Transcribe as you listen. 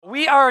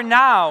we are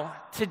now,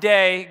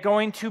 today,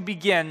 going to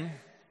begin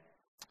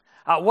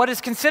what is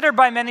considered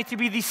by many to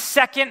be the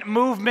second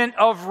movement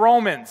of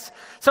Romans.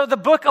 So the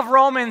book of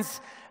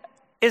Romans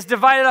is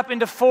divided up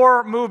into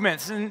four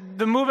movements. And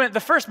the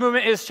first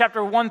movement is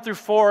chapter 1 through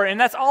 4, and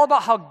that's all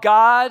about how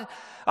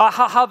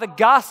the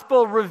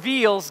gospel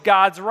reveals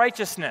God's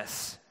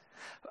righteousness.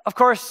 Of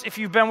course, if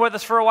you've been with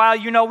us for a while,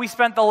 you know we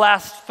spent the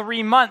last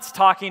 3 months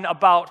talking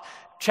about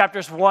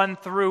chapters 1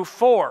 through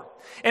 4.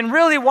 And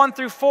really, 1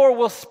 through 4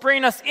 will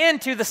spring us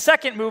into the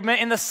second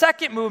movement, and the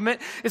second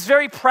movement is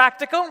very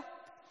practical.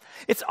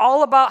 It's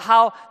all about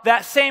how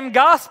that same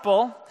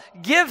gospel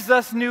gives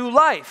us new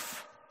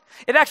life.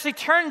 It actually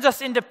turns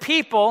us into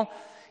people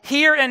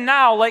here and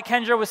now, like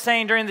Kendra was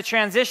saying during the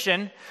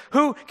transition,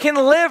 who can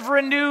live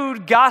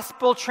renewed,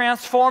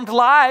 gospel-transformed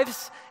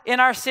lives in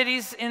our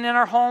cities and in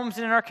our homes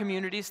and in our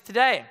communities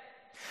today.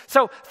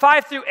 So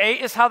 5 through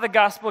 8 is how the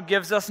gospel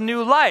gives us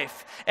new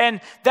life.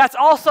 And that's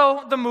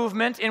also the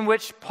movement in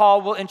which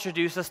Paul will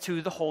introduce us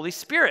to the Holy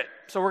Spirit.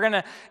 So we're going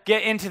to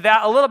get into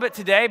that a little bit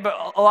today,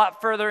 but a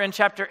lot further in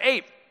chapter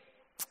 8.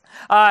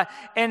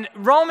 And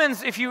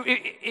Romans, if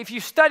you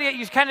study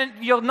it,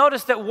 you'll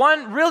notice that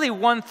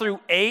 1 through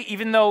 8,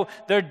 even though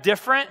they're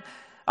different,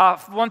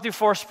 1 through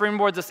 4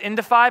 springboards us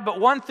into 5, but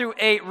 1 through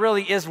 8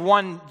 really is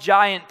one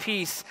giant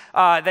piece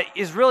that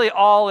is really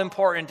all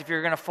important if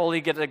you're going to fully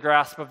get a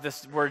grasp of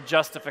this word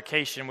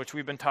justification, which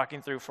we've been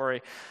talking through for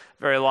a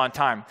very long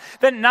time.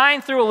 Then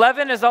 9 through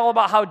 11 is all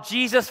about how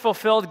Jesus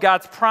fulfilled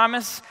God's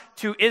promise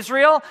to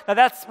Israel.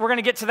 Now we're going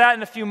to get to that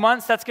in a few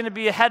months. That's going to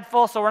be a head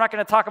full, so we're not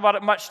going to talk about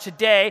it much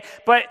today,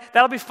 but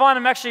that'll be fun.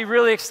 I'm actually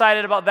really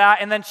excited about that.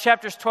 And then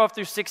chapters 12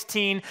 through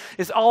 16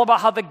 is all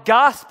about how the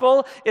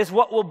gospel is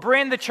what will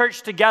bring the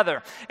church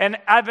together. And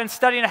I've been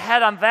studying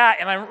ahead on that,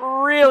 and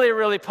I'm really,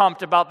 really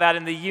pumped about that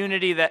and the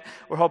unity that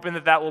we're hoping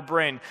that will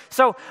bring.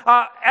 So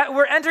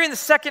we're entering the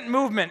second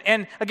movement,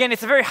 and again,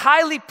 it's a very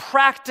highly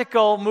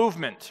practical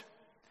movement.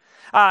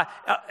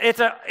 It's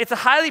a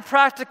highly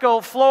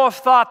practical flow of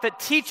thought that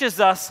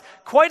teaches us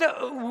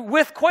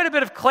with quite a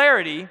bit of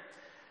clarity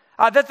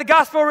that the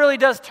gospel really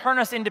does turn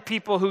us into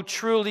people who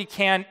truly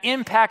can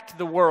impact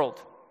the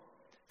world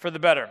for the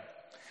better.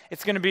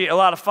 It's going to be a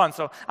lot of fun.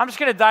 So I'm just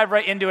going to dive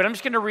right into it. I'm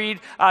just going to read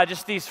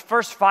just these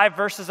first 5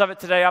 verses of it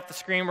today off the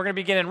screen. We're going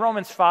to begin in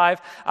Romans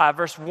 5,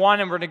 verse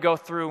 1, and we're going to go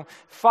through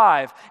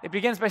 5. It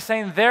begins by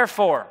saying,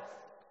 therefore,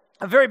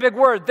 a very big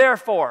word,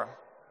 therefore.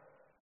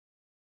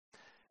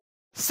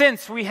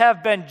 Since we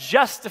have been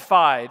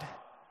justified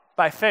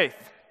by faith,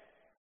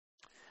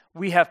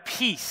 we have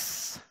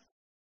peace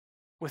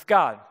with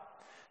God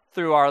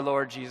through our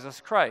Lord Jesus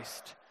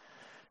Christ,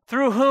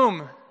 through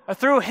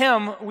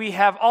him we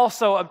have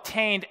also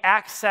obtained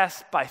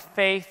access by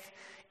faith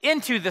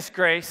into this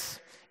grace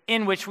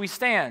in which we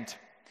stand,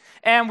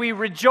 and we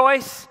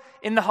rejoice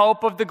in the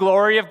hope of the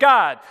glory of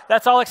God.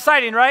 That's all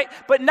exciting, right?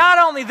 But not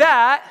only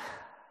that,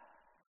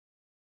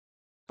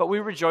 but we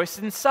rejoice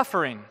in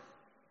suffering,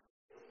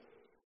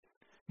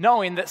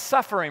 knowing that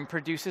suffering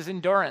produces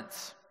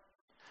endurance,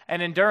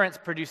 and endurance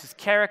produces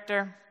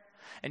character,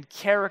 and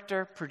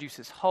character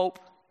produces hope,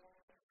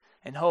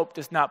 and hope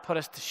does not put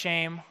us to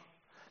shame,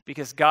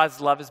 because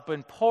God's love has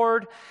been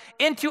poured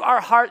into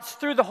our hearts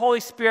through the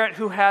Holy Spirit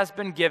who has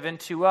been given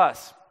to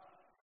us.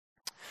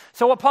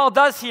 So what Paul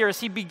does here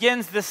is he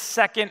begins this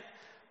second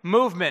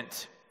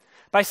movement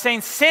by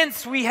saying,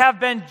 since we have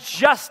been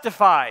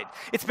justified.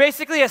 It's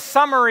basically a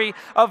summary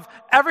of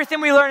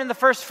everything we learned in the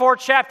first 4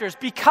 chapters.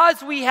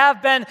 Because we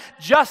have been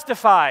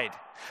justified,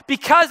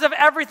 because of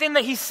everything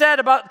that he said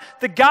about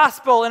the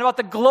gospel and about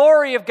the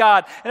glory of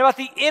God and about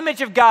the image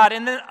of God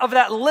and then of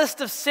that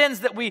list of sins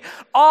that we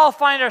all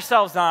find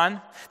ourselves on,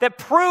 that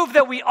prove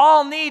that we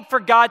all need for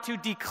God to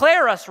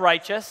declare us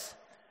righteous,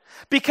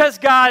 because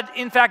God,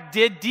 in fact,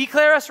 did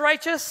declare us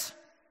righteous.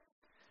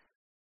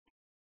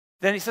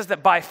 Then he says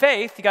that by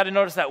faith, you got to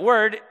notice that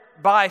word,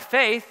 by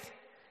faith.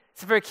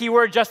 It's a very key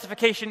word.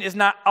 Justification is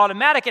not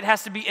automatic. It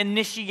has to be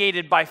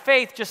initiated by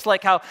faith, just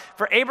like how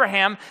for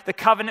Abraham, the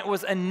covenant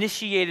was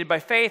initiated by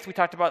faith. We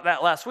talked about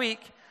that last week.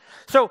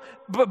 So,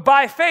 but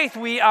by faith,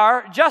 we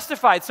are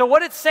justified. So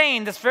what it's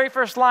saying, this very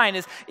first line,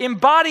 is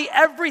embody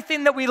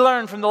everything that we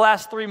learned from the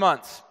last 3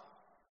 months.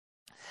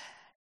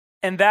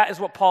 And that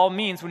is what Paul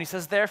means when he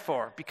says,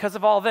 therefore, because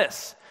of all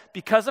this,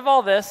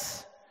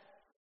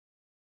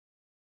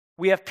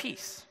 we have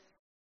peace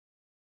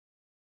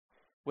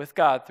with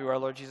God through our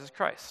Lord Jesus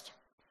Christ.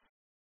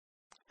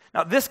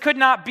 Now, this could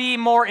not be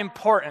more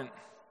important.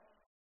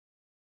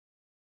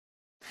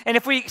 And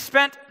if we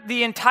spent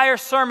the entire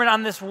sermon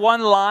on this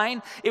one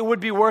line, it would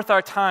be worth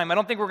our time. I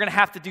don't think we're going to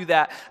have to do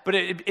that, but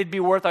it'd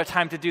be worth our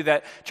time to do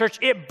that. Church,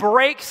 it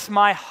breaks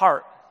my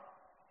heart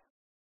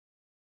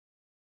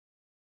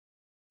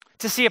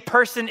to see a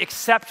person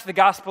accept the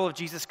gospel of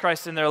Jesus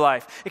Christ in their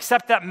life,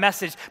 accept that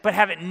message, but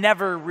have it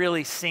never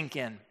really sink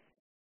in.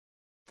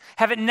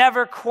 Have it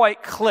never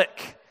quite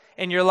click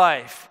in your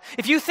life.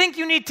 If you think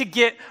you need to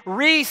get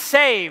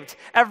re-saved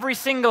every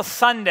single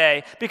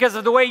Sunday because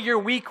of the way your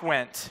week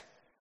went,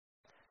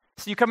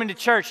 so you come into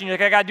church and you're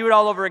like, I got to do it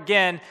all over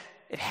again,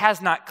 it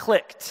has not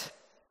clicked.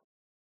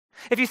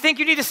 If you think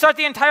you need to start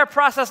the entire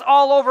process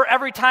all over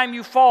every time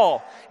you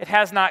fall, it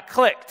has not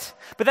clicked.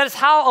 But that is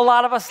how a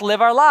lot of us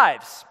live our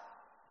lives.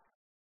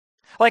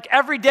 Like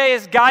every day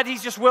is God,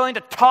 he's just willing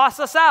to toss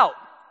us out.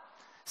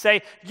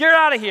 Say, you're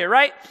out of here,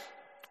 right?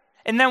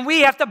 And then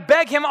we have to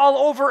beg him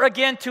all over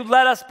again to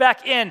let us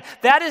back in.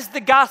 That is the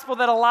gospel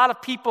that a lot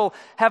of people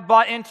have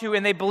bought into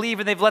and they believe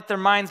and they've let their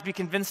minds be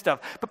convinced of.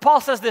 But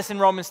Paul says this in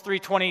Romans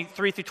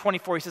 3:23 through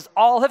 24. He says,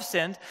 all have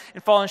sinned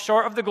and fallen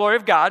short of the glory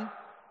of God.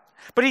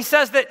 But he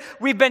says that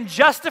we've been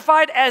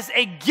justified as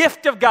a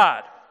gift of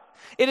God.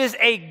 It is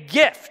a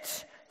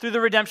gift through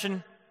the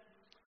redemption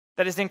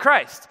that is in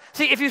Christ.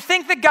 See, if you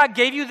think that God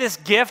gave you this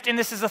gift and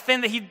this is a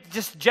thing that he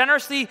just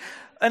generously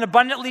and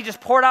abundantly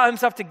just poured out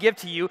himself to give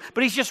to you,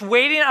 but he's just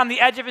waiting on the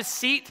edge of his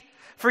seat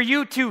for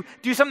you to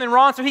do something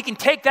wrong so he can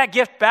take that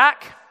gift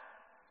back,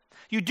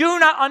 you do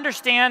not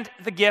understand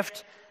the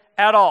gift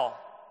at all.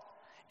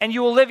 And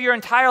you will live your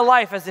entire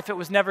life as if it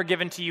was never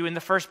given to you in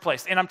the first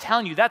place. And I'm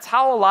telling you, that's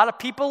how a lot of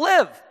people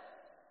live.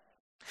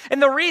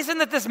 And the reason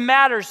that this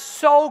matters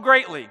so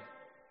greatly,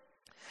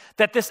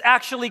 that this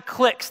actually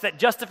clicks, that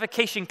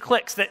justification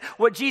clicks, that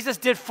what Jesus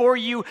did for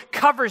you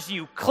covers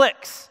you,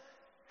 clicks,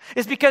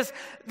 is because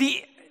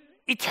the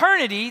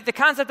eternity, the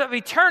concept of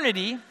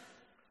eternity,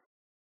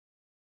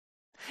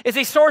 is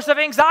a source of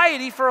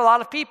anxiety for a lot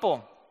of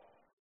people.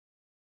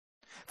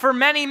 For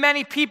many,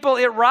 many people,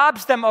 it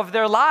robs them of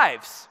their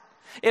lives.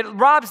 It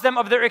robs them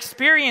of their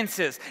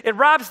experiences. It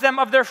robs them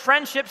of their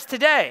friendships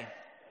today.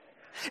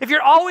 If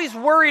you're always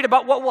worried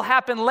about what will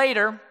happen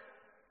later,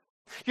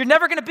 you're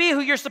never going to be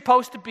who you're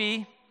supposed to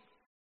be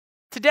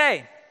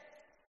today.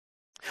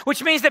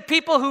 Which means that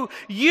people who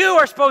you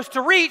are supposed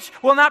to reach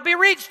will not be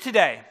reached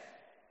today.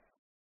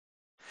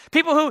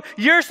 People who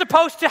you're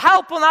supposed to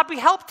help will not be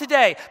helped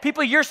today.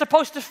 People you're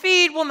supposed to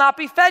feed will not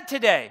be fed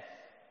today.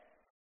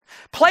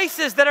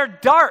 Places that are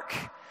dark,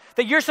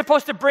 that you're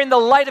supposed to bring the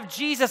light of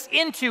Jesus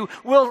into,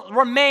 will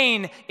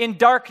remain in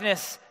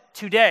darkness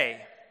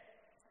today.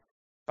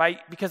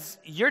 Because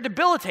you're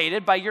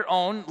debilitated by your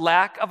own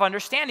lack of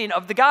understanding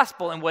of the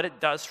gospel and what it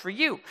does for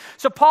you.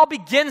 So Paul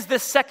begins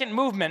this second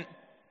movement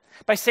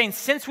by saying,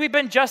 since we've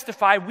been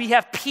justified, we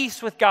have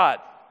peace with God.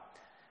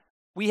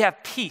 We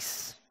have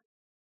peace.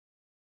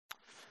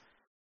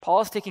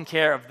 Paul is taking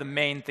care of the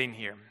main thing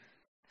here.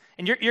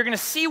 And you're going to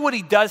see what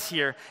he does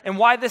here and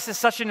why this is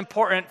such an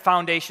important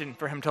foundation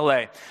for him to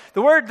lay.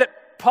 The word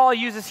that Paul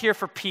uses here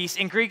for peace,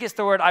 in Greek it's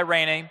the word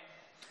eirene.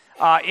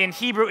 In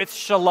Hebrew it's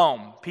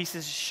shalom. Peace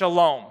is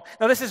shalom.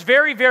 Now this is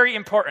very, very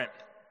important.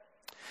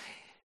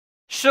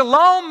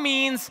 Shalom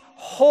means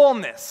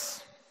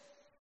wholeness.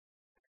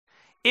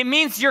 It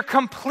means you're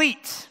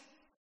complete.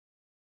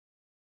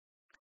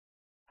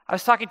 I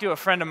was talking to a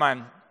friend of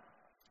mine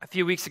a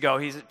few weeks ago.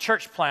 He's a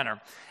church planner,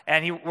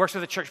 and he works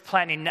with a church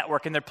planning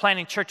network, and they're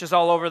planning churches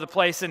all over the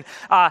place. And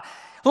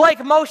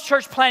like most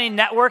church planning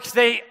networks,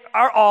 they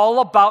are all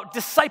about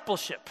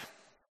discipleship.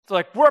 So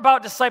like, we're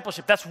about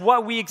discipleship. That's why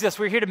we exist.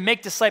 We're here to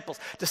make disciples.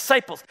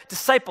 Disciples,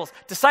 disciples,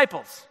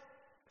 disciples.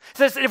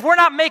 So if we're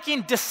not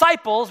making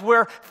disciples,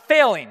 we're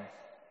failing.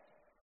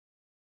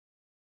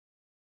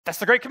 That's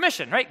the Great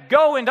Commission, right?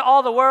 Go into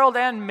all the world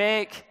and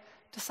make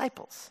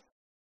disciples.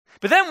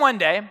 But then one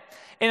day,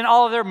 in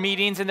all of their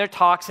meetings and their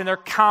talks and their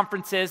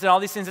conferences and all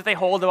these things that they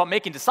hold about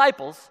making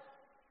disciples,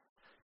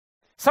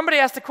 somebody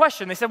asked a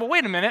question. They said, well,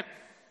 wait a minute.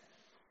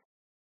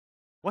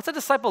 What's a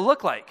disciple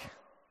look like?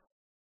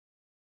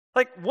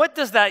 Like, what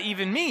does that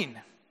even mean?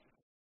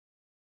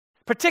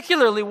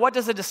 Particularly, what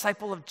does a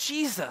disciple of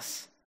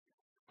Jesus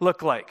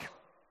look like?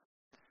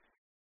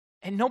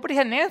 And nobody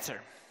had an answer.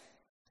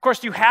 Of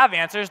course, you have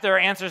answers. There are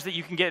answers that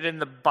you can get in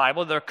the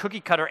Bible. There are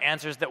cookie-cutter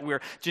answers that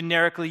we're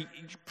generically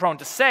prone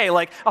to say,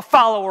 like a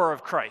follower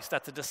of Christ,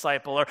 that's a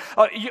disciple.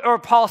 Or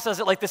Paul says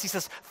it like this. He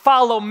says,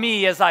 follow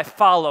me as I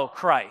follow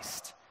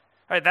Christ.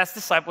 Right? That's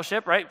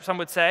discipleship, right? Some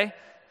would say.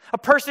 A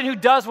person who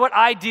does what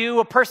I do,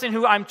 a person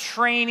who I'm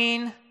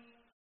training,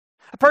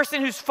 a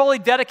person who's fully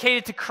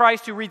dedicated to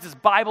Christ, who reads his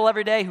Bible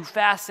every day, who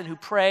fasts and who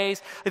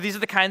prays. These are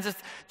the kinds of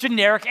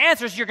generic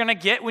answers you're going to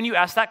get when you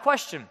ask that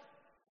question.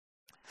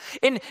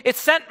 And it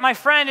sent my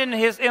friend in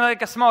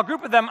like a small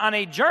group of them on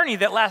a journey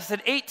that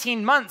lasted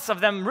 18 months of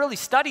them really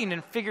studying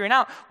and figuring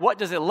out what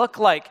does it look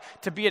like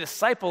to be a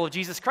disciple of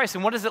Jesus Christ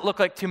and what does it look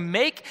like to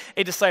make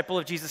a disciple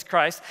of Jesus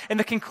Christ. And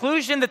the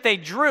conclusion that they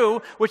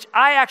drew, which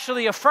I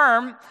actually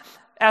affirm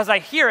as I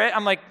hear it,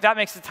 I'm like, that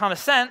makes a ton of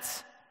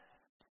sense.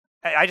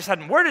 I just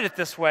hadn't worded it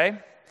this way,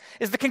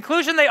 is the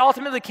conclusion they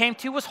ultimately came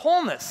to was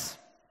wholeness.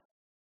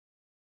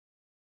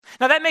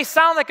 Now, that may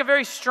sound like a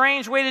very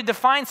strange way to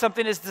define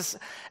something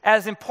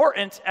as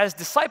important as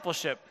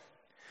discipleship,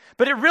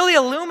 but it really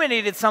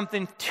illuminated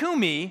something to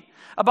me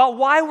about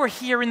why we're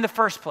here in the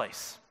first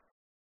place.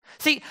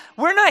 See,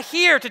 we're not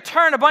here to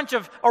turn a bunch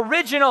of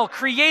original,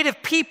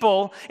 creative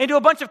people into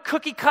a bunch of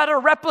cookie-cutter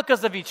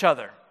replicas of each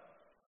other.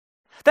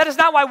 That is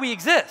not why we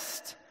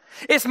exist.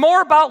 It's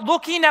more about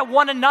looking at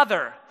one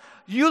another.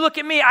 You look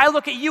at me, I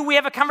look at you, we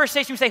have a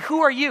conversation, we say,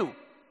 who are you?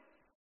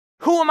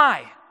 Who am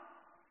I?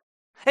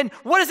 And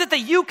what is it that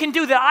you can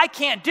do that I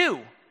can't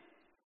do?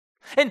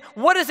 And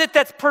what is it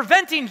that's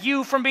preventing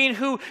you from being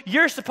who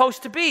you're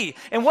supposed to be?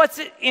 And what's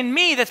it in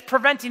me that's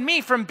preventing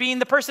me from being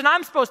the person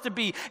I'm supposed to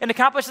be and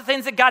accomplish the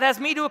things that God has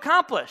me to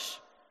accomplish?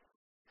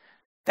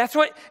 That's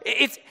what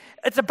it's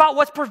about,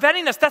 what's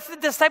preventing us. That's the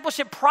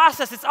discipleship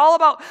process. It's all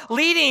about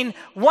leading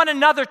one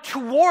another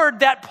toward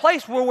that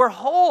place where we're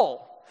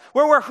whole,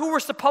 where we're who we're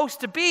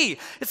supposed to be.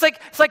 It's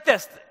like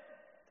this.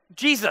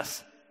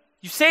 Jesus,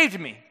 you saved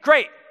me.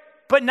 Great.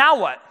 But now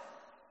what?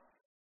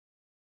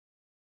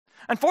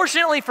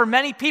 Unfortunately, for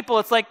many people,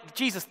 it's like,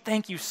 Jesus,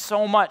 thank you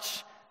so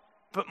much,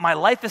 but my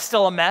life is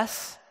still a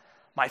mess.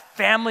 My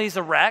family's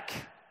a wreck.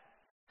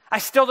 I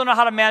still don't know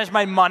how to manage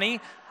my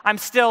money. I'm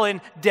still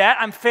in debt.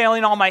 I'm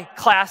failing all my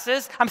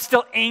classes. I'm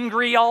still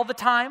angry all the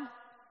time.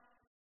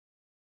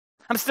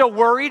 I'm still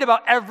worried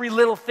about every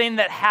little thing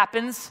that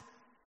happens.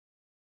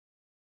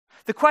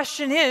 The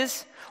question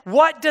is,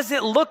 what does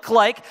it look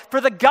like for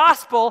the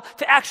gospel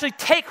to actually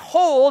take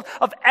hold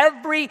of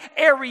every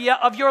area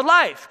of your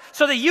life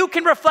so that you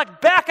can reflect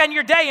back on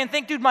your day and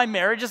think, dude, my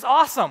marriage is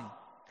awesome.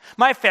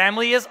 My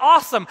family is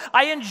awesome.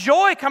 I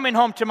enjoy coming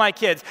home to my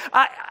kids.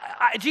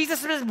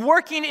 Jesus is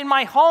working in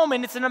my home,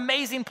 and it's an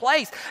amazing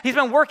place. He's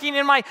been working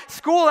in my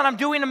school, and I'm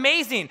doing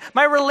amazing.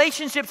 My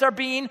relationships are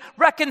being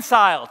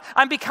reconciled.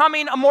 I'm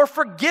becoming a more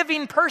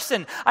forgiving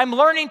person. I'm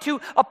learning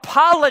to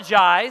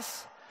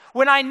apologize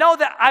when I know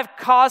that I've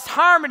caused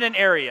harm in an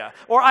area,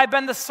 or I've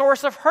been the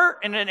source of hurt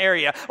in an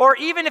area, or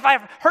even if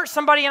I've hurt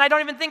somebody and I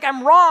don't even think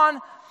I'm wrong,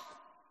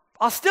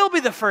 I'll still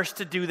be the first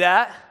to do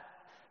that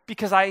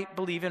because I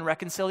believe in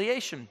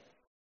reconciliation.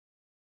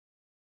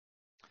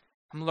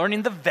 I'm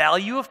learning the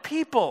value of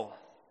people.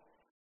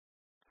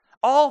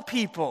 All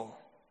people.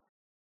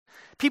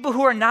 People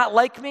who are not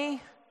like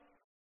me,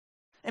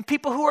 and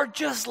people who are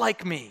just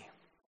like me.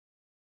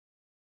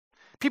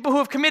 People who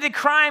have committed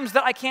crimes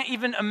that I can't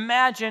even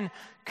imagine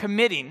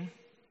committing.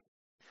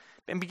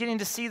 And beginning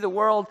to see the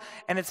world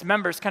and its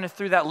members kind of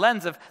through that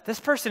lens of this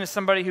person is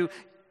somebody who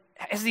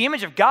has the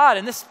image of God,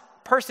 and this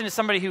person is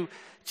somebody who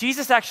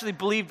Jesus actually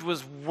believed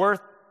was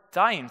worth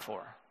dying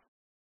for.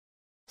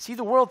 See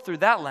the world through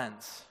that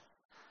lens.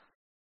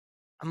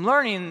 I'm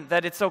learning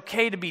that it's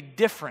okay to be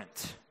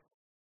different.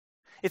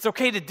 It's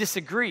okay to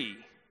disagree.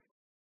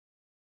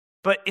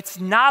 But it's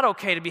not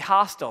okay to be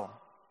hostile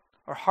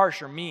or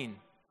harsh or mean.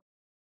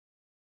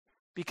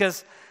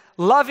 Because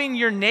loving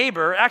your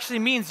neighbor actually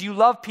means you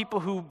love people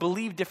who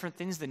believe different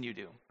things than you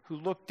do, who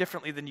look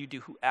differently than you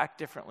do, who act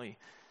differently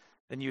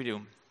than you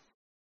do.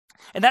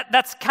 And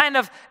that's kind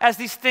of, as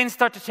these things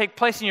start to take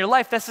place in your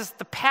life, this is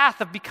the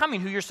path of becoming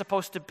who you're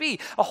supposed to be.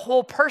 A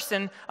whole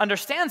person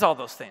understands all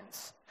those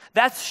things.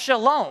 That's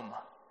shalom.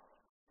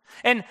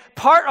 And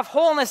part of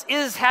wholeness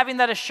is having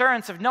that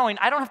assurance of knowing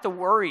I don't have to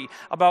worry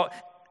about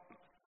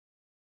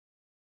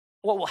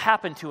what will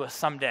happen to us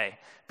someday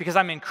because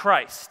I'm in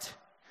Christ.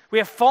 We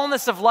have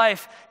fullness of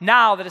life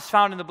now that is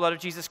found in the blood of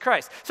Jesus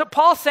Christ. So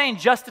Paul's saying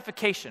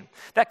justification,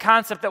 that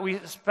concept that we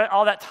spent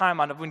all that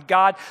time on, of when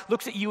God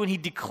looks at you and he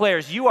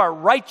declares you are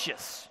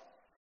righteous.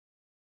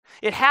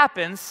 It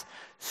happens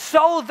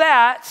so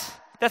that,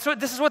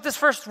 this is what this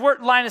first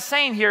line is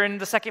saying here in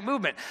the second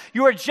movement.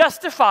 You are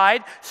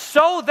justified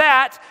so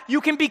that you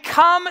can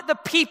become the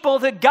people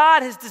that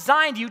God has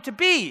designed you to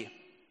be.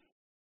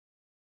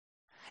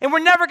 And we're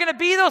never going to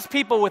be those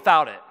people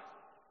without it.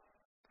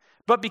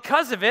 But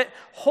because of it,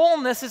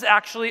 wholeness is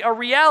actually a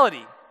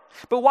reality.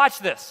 But watch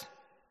this.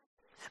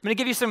 I'm going to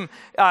give you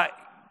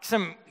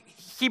some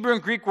Hebrew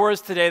and Greek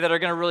words today that are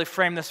going to really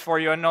frame this for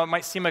you. I know it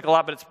might seem like a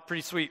lot, but it's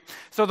pretty sweet.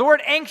 So the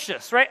word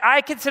anxious, right?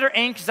 I consider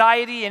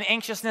anxiety and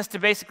anxiousness to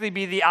basically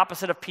be the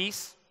opposite of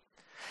peace.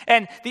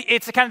 And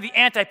it's kind of the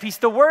anti-peace.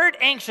 The word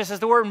anxious is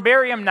the word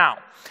Merriam now.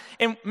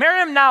 And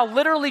Merriam now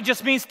literally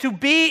just means to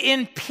be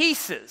in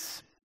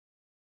pieces.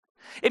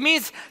 It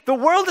means the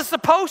world is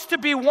supposed to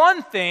be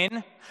one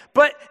thing,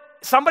 but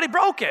somebody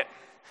broke it.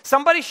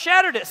 Somebody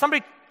shattered it.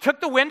 Somebody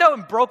took the window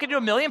and broke it into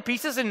a million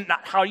pieces, and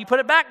how do you put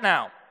it back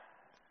now?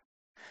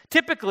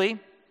 Typically,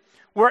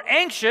 we're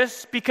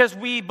anxious because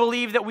we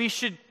believe that we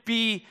should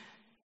be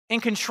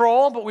in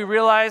control, but we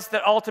realize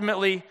that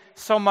ultimately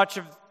so much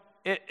of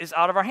it is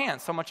out of our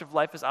hands. So much of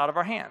life is out of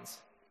our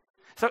hands.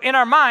 So in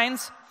our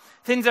minds,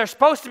 things are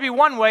supposed to be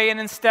one way, and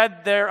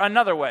instead they're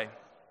another way.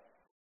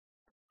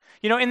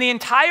 You know, in the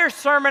entire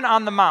Sermon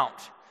on the Mount,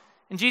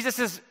 in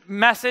Jesus'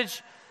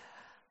 message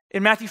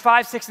in Matthew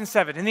 5, 6, and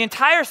 7, in the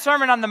entire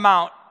Sermon on the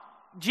Mount,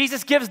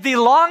 Jesus gives the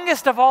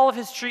longest of all of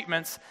his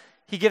treatments.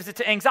 He gives it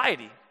to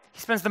anxiety. He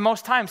spends the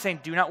most time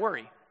saying, do not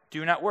worry,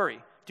 do not worry,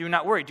 do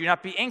not worry, do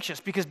not be anxious,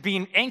 because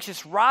being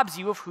anxious robs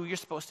you of who you're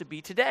supposed to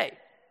be today.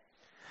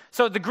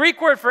 So the Greek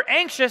word for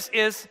anxious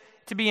is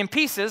to be in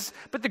pieces,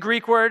 but the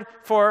Greek word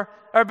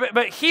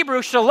but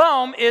Hebrew,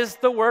 shalom, is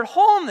the word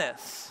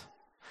wholeness.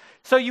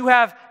 So you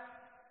have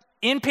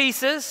in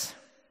pieces,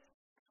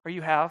 or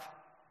you have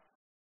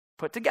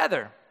put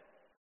together.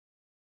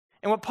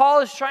 And what Paul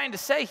is trying to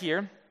say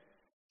here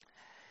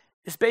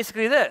is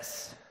basically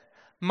this.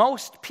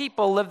 Most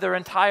people live their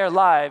entire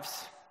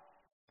lives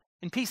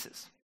in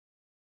pieces.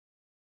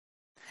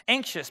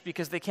 Anxious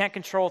because they can't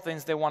control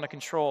things they want to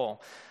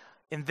control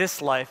in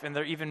this life, and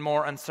they're even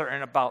more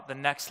uncertain about the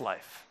next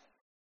life.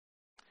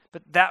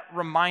 But that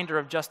reminder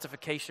of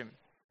justification,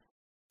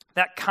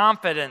 that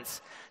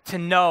confidence to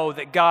know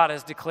that God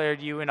has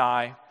declared you and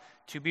I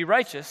to be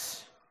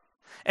righteous,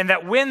 and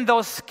that when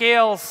those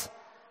scales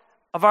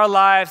of our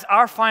lives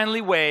are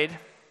finally weighed,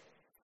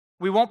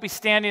 we won't be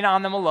standing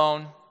on them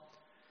alone,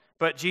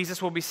 but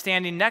Jesus will be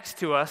standing next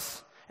to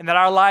us, and that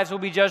our lives will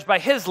be judged by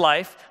his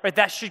life, right?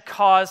 That should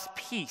cause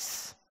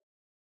peace,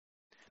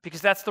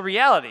 because that's the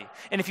reality.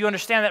 And if you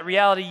understand that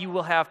reality, you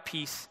will have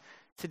peace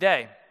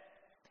today.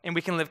 And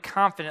we can live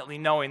confidently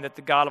knowing that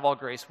the God of all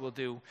grace will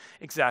do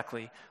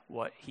exactly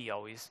what he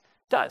always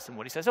does and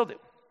what he says he'll do.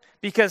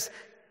 Because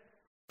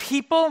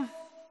people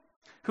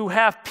who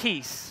have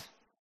peace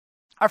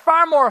are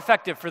far more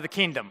effective for the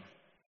kingdom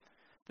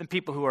than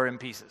people who are in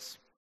pieces.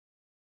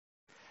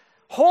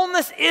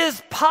 Wholeness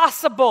is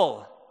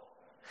possible.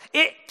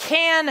 It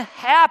can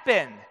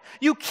happen.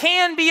 You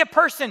can be a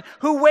person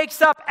who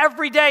wakes up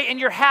every day and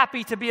you're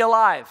happy to be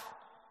alive.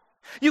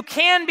 You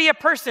can be a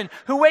person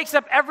who wakes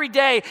up every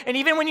day, and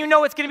even when you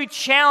know it's going to be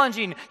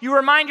challenging, you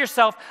remind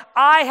yourself,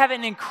 I have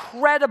an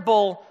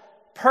incredible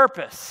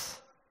purpose.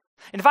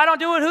 And if I don't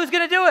do it, who's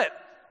going to do it?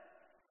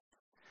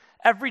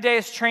 Every day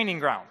is training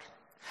ground.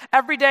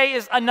 Every day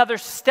is another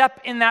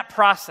step in that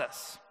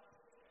process.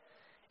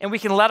 And we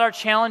can let our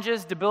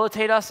challenges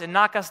debilitate us and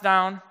knock us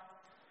down,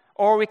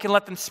 or we can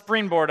let them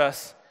springboard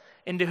us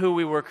into who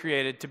we were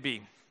created to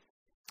be.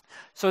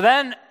 So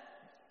then,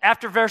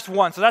 after verse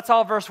 1, so that's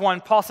all verse 1,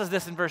 Paul says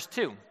this in verse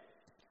 2.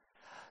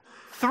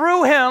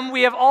 Through him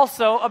we have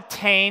also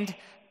obtained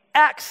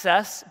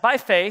access by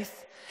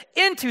faith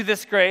into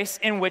this grace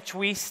in which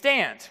we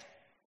stand.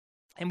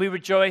 And we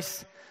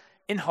rejoice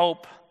in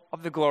hope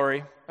of the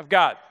glory of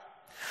God.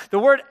 The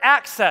word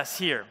access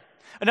here,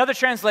 another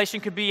translation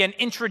could be an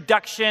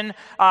introduction.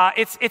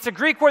 It's a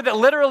Greek word that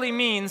literally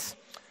means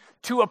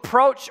to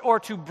approach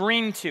or to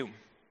bring to.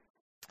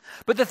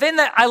 But the thing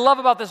that I love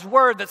about this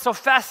word, that's so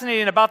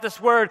fascinating about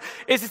this word,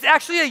 is it's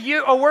actually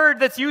a word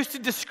that's used to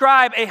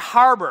describe a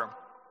harbor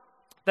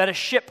that a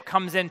ship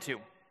comes into.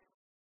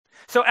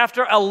 So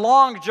after a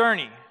long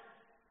journey,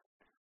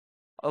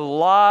 a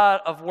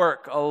lot of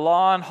work, a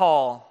long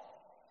haul,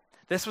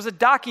 this was a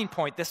docking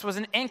point, this was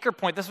an anchor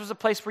point, this was a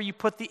place where you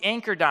put the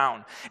anchor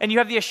down, and you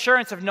have the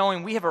assurance of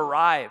knowing we have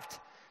arrived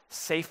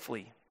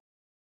safely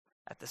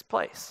at this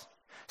place.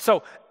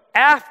 So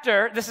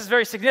after, this is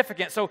very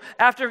significant, so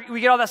after we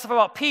get all that stuff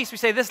about peace, we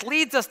say this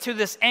leads us to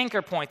this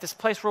anchor point, this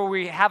place where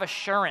we have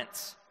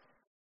assurance.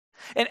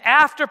 And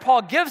after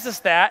Paul gives us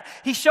that,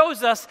 he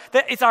shows us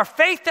that it's our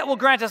faith that will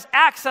grant us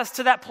access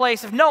to that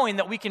place of knowing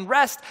that we can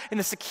rest in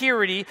the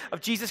security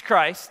of Jesus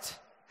Christ.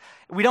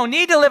 We don't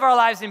need to live our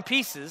lives in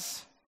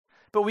pieces,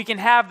 but we can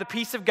have the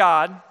peace of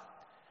God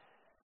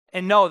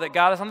and know that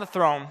God is on the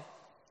throne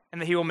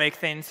and that he will make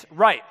things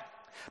right.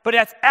 But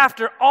it's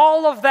after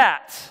all of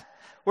that,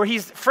 where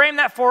he's framed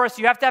that for us,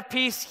 you have to have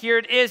peace, here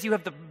it is, you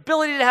have the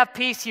ability to have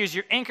peace, here's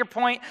your anchor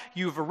point,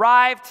 you've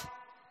arrived,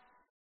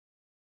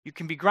 you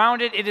can be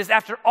grounded. It is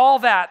after all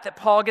that that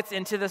Paul gets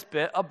into this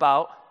bit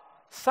about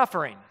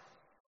suffering.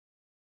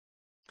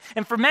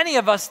 And for many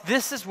of us,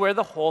 this is where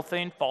the whole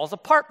thing falls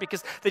apart,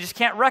 because they just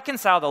can't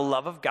reconcile the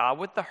love of God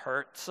with the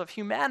hurts of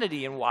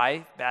humanity and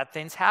why bad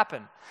things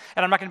happen.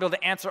 And I'm not going to be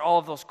able to answer all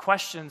of those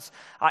questions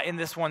in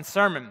this one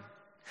sermon.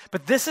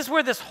 But this is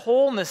where this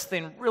wholeness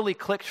thing really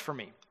clicked for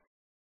me.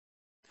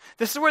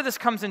 This is where this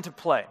comes into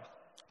play.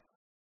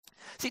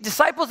 See,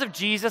 disciples of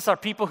Jesus are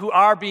people who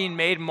are being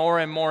made more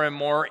and more and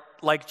more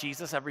like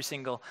Jesus every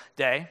single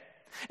day.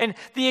 And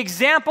the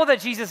example that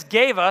Jesus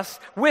gave us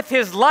with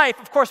his life,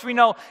 of course, we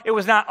know it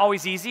was not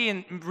always easy,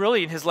 and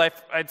really in his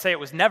life, I'd say it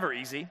was never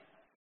easy.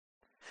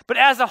 But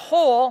as a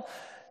whole,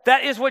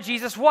 that is what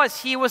Jesus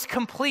was. He was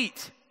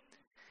complete.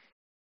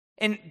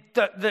 And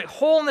the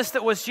wholeness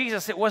that was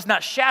Jesus, it was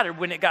not shattered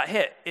when it got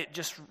hit. It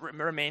just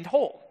remained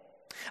whole.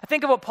 I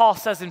think of what Paul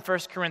says in 1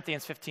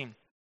 Corinthians 15.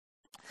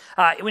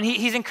 When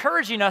he's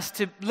encouraging us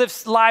to live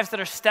lives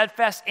that are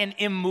steadfast and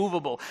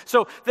immovable.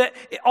 So that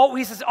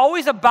he says,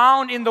 always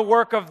abound in the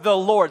work of the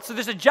Lord. So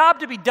there's a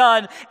job to be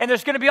done, and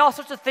there's going to be all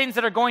sorts of things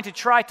that are going to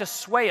try to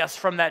sway us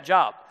from that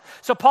job.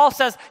 So Paul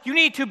says, you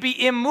need to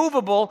be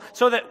immovable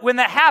so that when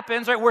that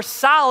happens, right, we're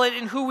solid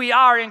in who we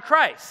are in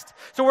Christ.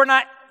 So we're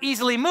not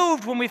easily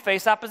moved when we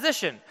face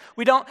opposition.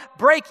 We don't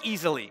break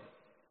easily.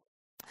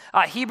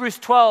 Hebrews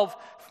 12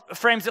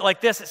 frames it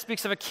like this. It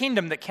speaks of a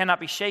kingdom that cannot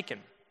be shaken.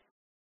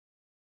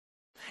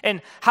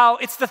 And how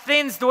it's the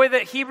things, the way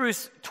that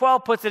Hebrews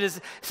 12 puts it is,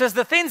 it says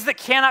the things that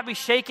cannot be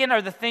shaken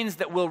are the things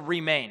that will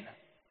remain.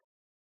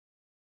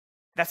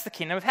 That's the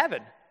kingdom of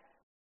heaven.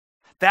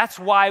 That's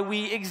why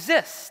we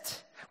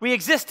exist. We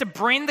exist to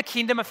bring the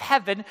kingdom of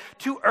heaven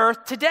to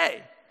earth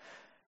today.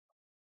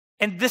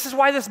 And this is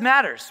why this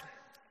matters.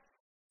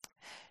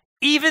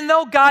 Even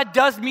though God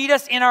does meet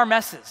us in our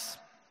messes,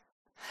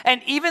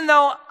 and even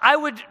though I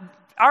would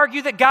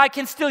argue that God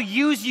can still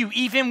use you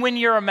even when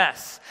you're a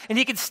mess, and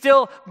he can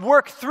still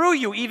work through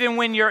you even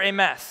when you're a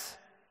mess,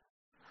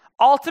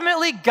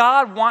 Ultimately,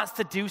 God wants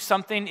to do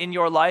something in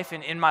your life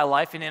and in my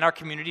life and in our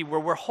community where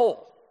we're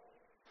whole,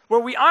 where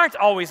we aren't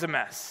always a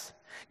mess.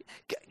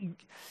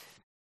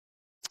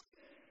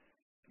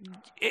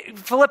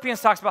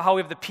 Philippians talks about how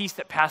we have the peace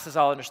that passes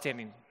all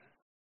understanding.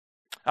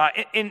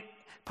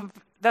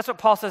 That's what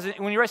Paul says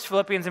when he writes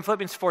Philippians, in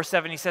Philippians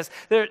 4:7, he says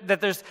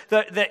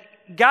that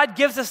God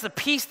gives us the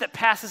peace that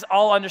passes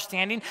all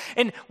understanding.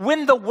 And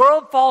when the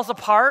world falls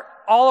apart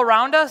all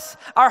around us,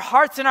 our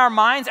hearts and our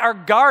minds are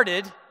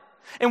guarded,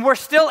 and we're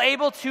still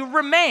able to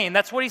remain.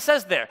 That's what he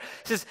says there.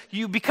 He says,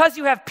 because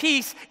you have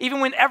peace, even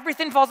when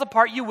everything falls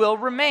apart, you will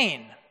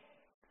remain.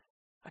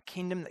 A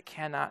kingdom that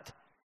cannot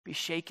be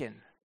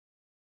shaken.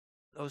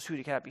 Those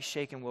who cannot be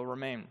shaken will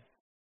remain.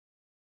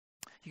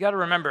 You got to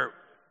remember,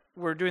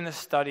 we're doing this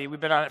study. We've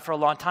been on it for a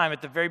long time.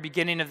 At the very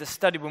beginning of the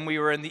study, when we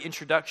were in the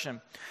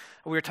introduction,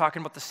 we were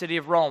talking about the city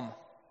of Rome.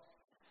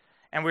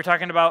 And we were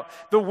talking about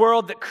the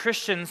world that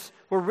Christians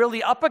were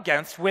really up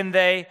against when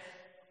they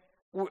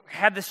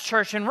had this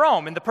church in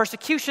Rome. And the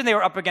persecution they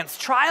were up against.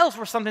 Trials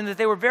were something that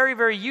they were very,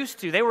 very used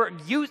to. They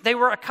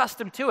were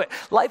accustomed to it.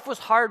 Life was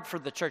hard for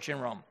the church in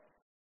Rome.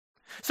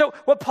 So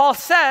what Paul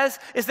says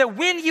is that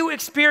when you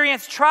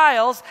experience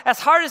trials, as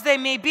hard as they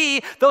may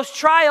be, those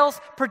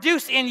trials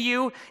produce in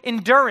you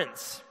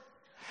endurance.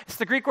 It's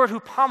the Greek word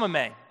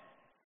hupomone,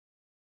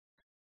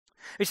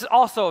 which is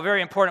also a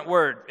very important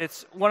word.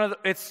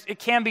 It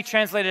can be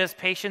translated as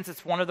patience.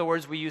 It's one of the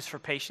words we use for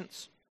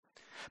patience.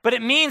 But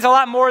it means a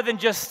lot more than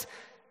just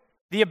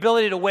the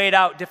ability to wait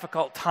out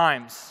difficult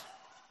times.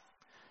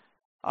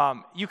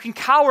 You can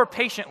cower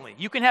patiently.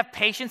 You can have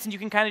patience and you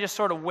can kind of just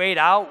sort of wait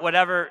out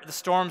whatever the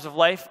storms of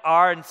life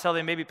are until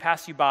they maybe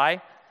pass you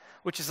by,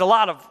 which is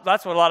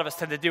that's what a lot of us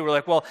tend to do. We're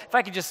like, well, if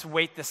I could just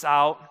wait this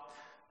out,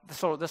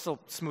 this will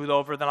smooth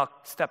over, then I'll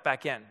step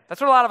back in.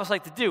 That's what a lot of us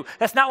like to do.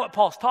 That's not what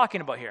Paul's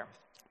talking about here.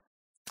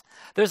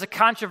 There's a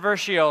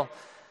controversial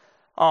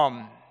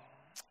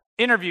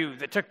interview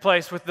that took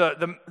place with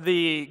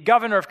the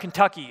governor of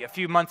Kentucky a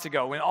few months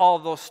ago when all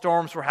of those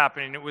storms were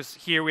happening. It was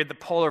here, we had the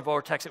polar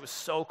vortex. It was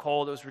so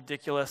cold, it was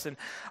ridiculous. And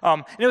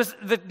it was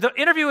the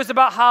interview was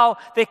about how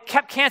they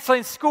kept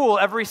canceling school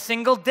every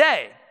single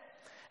day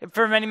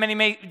for many,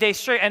 many days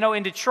straight. I know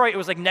in Detroit it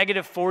was like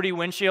negative 40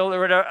 wind chill.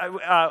 I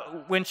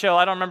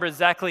don't remember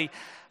exactly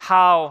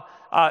how.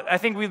 I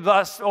think we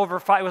lost it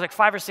was like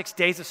 5 or 6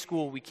 days of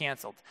school we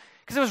canceled.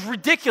 Because it was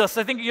ridiculous.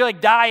 I think you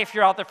die if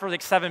you're out there for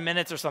like 7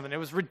 minutes or something. It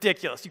was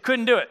ridiculous. You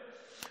couldn't do it,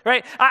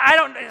 right?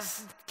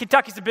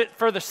 Kentucky's a bit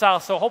further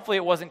south, so hopefully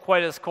it wasn't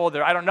quite as cold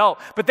there. I don't know.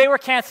 But they were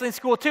canceling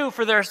school too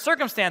for their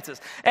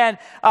circumstances. And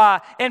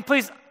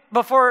please,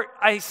 before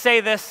I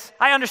say this,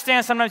 I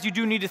understand sometimes you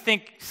do need to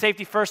think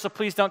safety first, so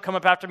please don't come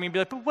up after me and be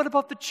like, but what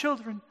about the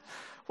children?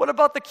 What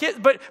about the kids?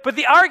 But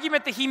the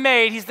argument that he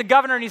made, he's the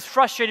governor and he's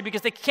frustrated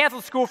because they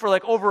canceled school for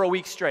like over a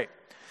week straight.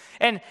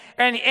 And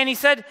he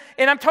said,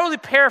 and I'm totally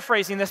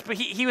paraphrasing this, but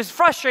he was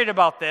frustrated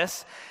about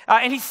this,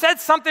 and he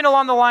said something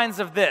along the lines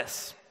of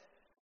this.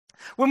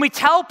 When we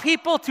tell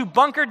people to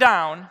bunker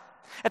down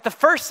at the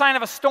first sign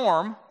of a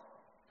storm,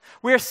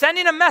 we are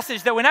sending a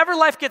message that whenever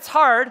life gets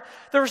hard,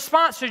 the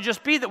response should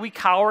just be that we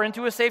cower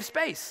into a safe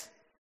space,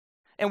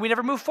 and we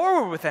never move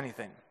forward with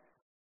anything.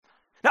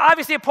 Now,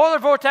 obviously, a polar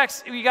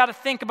vortex, you got to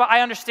think about,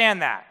 I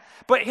understand that.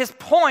 But his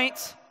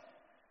point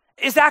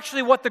is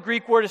actually what the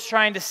Greek word is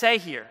trying to say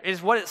here,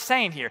 is what it's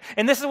saying here.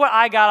 And this is what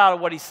I got out of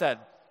what he said.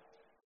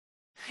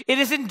 It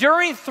is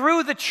enduring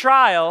through the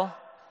trial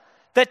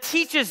that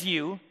teaches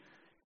you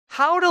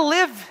how to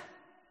live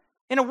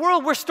in a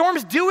world where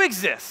storms do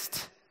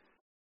exist.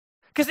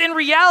 Because in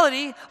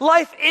reality,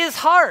 life is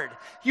hard.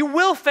 You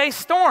will face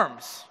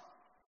storms.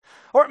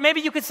 Or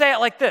maybe you could say it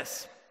like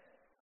this.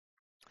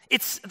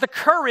 It's the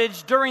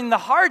courage during the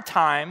hard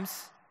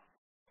times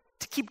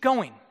to keep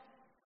going.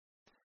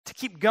 To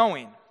keep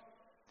going.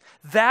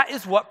 That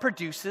is what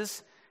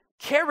produces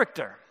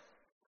character.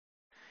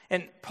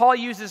 And Paul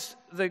uses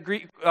the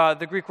Greek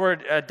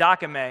word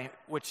dokime,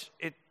 which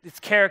it's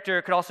character.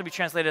 It could also be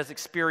translated as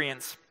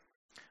experience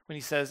when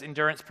he says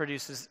endurance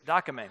produces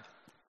dokime.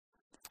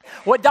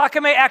 What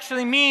dokime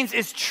actually means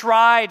is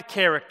tried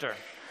character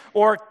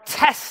or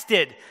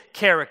tested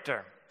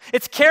character.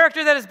 It's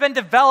character that has been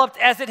developed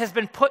as it has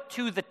been put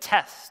to the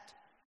test.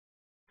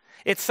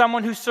 It's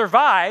someone who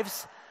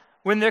survives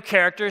when their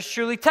character is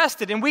truly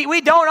tested. And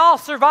we don't all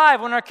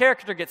survive when our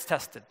character gets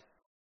tested.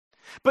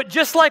 But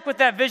just like with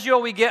that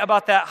visual we get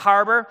about that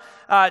harbor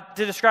to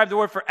describe the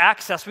word for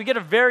access, we get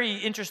a very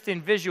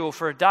interesting visual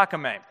for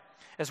dokime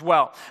as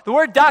well. The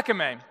word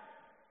dokime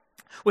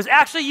was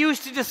actually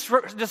used to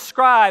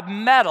describe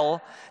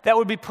metal that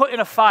would be put in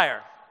a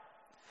fire,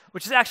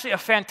 which is actually a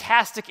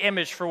fantastic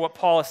image for what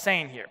Paul is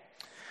saying here.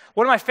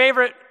 One of my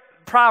favorite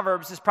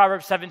proverbs is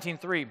Proverbs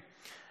 17:3.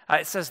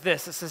 It says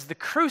this, it says, the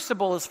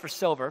crucible is for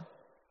silver,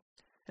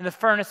 and the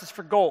furnace is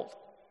for gold,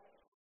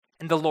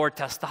 and the Lord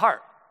tests the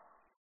heart.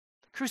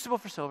 Crucible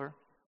for silver,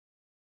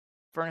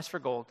 furnace for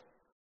gold,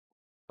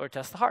 Lord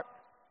tests the heart.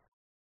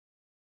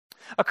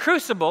 A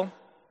crucible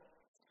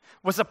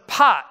was a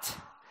pot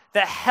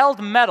that held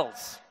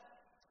metals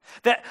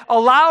that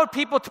allowed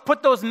people to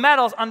put those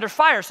metals under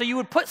fire. So you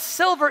would put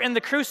silver in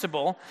the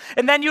crucible,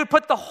 and then you would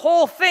put the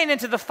whole thing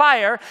into the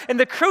fire, and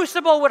the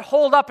crucible would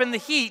hold up in the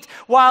heat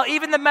while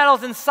even the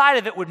metals inside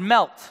of it would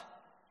melt.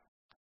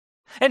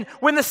 And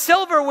when the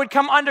silver would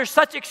come under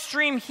such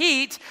extreme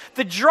heat,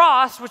 the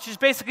dross, which is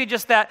basically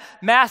just that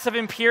mass of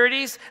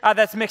impurities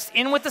that's mixed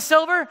in with the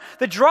silver,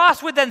 the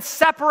dross would then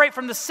separate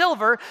from the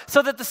silver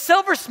so that the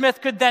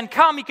silversmith could then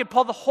come, he could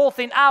pull the whole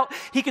thing out,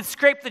 he could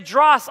scrape the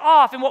dross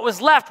off, and what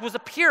was left was a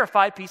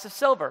purified piece of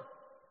silver.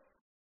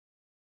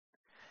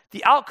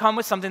 The outcome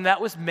was something that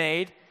was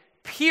made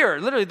pure.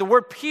 Literally, the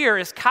word pure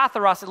is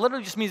katharos. It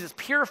literally just means it's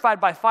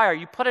purified by fire.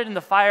 You put it in the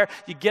fire,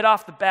 you get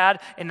off the bad,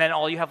 and then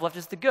all you have left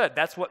is the good.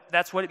 That's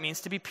what it means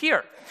to be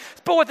pure.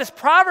 But what this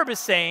proverb is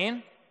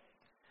saying,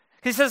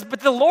 he says, but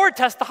the Lord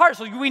tests the heart.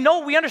 So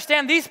we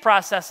understand these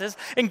processes,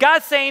 and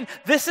God's saying,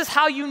 this is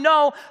how you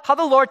know how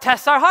the Lord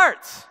tests our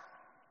hearts.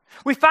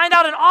 We find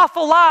out an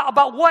awful lot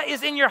about what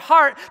is in your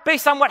heart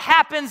based on what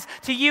happens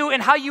to you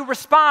and how you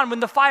respond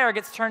when the fire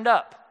gets turned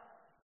up.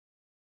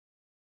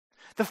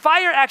 The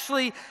fire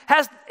actually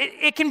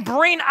it can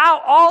bring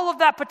out all of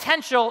that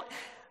potential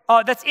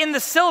that's in the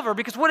silver,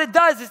 because what it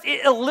does is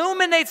it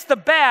illuminates the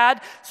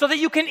bad so that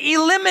you can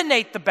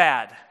eliminate the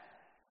bad.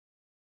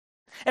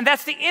 And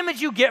that's the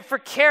image you get for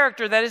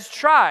character that is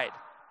tried.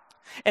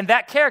 And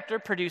that character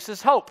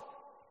produces hope.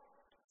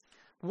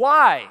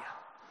 Why?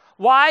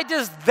 Why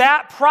does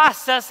that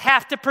process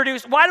have to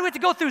produce? Why do we have to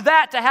go through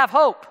that to have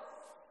hope?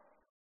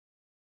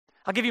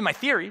 I'll give you my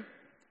theory.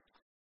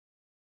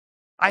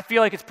 I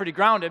feel like it's pretty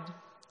grounded,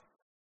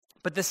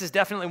 but this is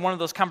definitely one of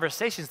those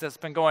conversations that's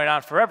been going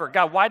on forever.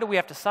 God, why do we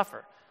have to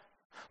suffer?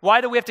 Why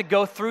do we have to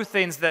go through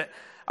things that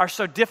are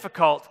so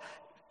difficult?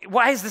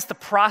 Why is this the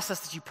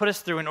process that you put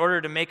us through in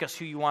order to make us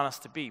who you want us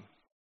to be?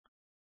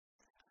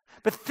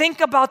 But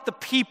think about the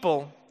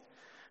people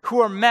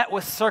who are met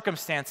with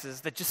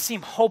circumstances that just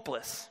seem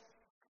hopeless.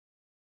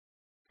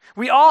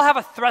 We all have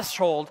a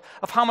threshold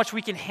of how much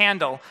we can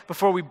handle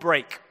before we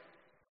break.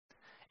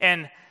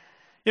 And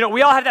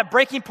we all have that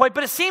breaking point,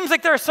 but it seems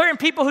like there are certain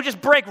people who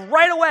just break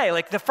right away.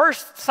 Like the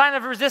first sign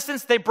of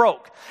resistance, they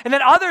broke. And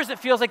then others, it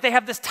feels like they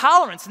have this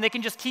tolerance and they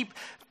can just keep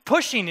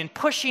pushing and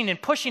pushing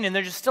and pushing and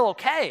they're just still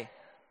okay.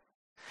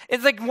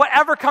 It's like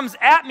whatever comes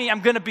at me,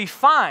 I'm going to be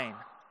fine.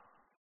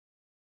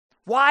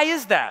 Why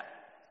is that?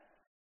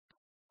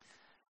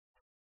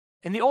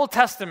 In the Old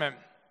Testament,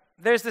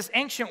 there's this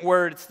ancient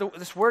word.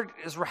 This word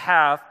is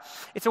rahav.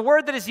 It's a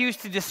word that is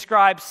used to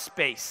describe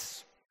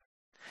space.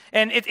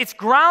 And it's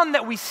ground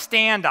that we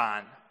stand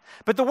on.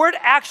 But the word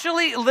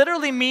actually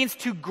literally means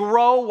to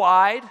grow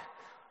wide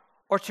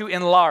or to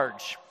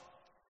enlarge.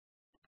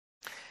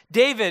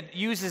 David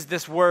uses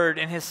this word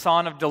in his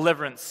song of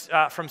deliverance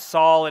from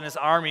Saul and his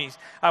armies.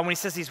 When he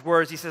says these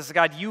words, he says,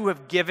 God, you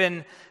have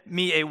given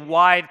me a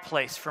wide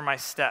place for my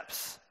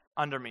steps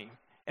under me,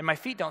 and my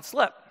feet don't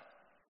slip.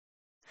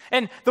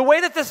 And the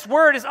way that this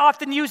word is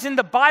often used in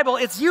the Bible,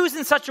 it's used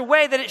in such a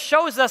way that it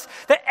shows us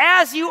that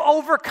as you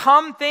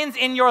overcome things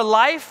in your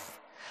life,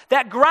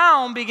 that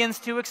ground begins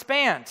to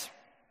expand.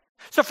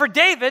 So for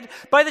David,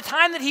 by the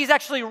time that he's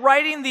actually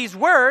writing these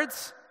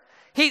words,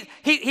 he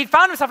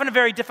found himself in a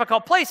very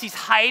difficult place. He's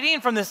hiding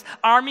from this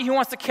army who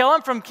wants to kill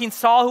him, from King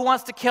Saul who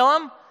wants to kill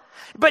him.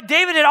 But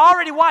David had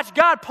already watched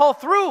God pull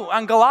through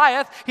on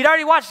Goliath. He'd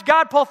already watched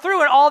God pull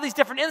through in all these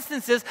different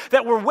instances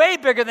that were way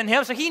bigger than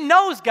him, so he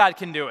knows God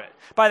can do it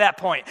by that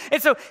point.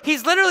 And so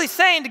he's literally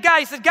saying to God,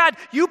 he says, God,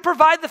 you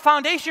provide the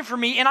foundation for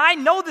me, and I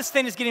know this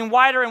thing is getting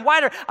wider and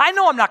wider. I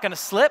know I'm not going to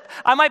slip.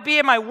 I might be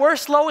in my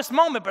worst, lowest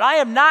moment, but I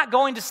am not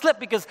going to slip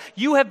because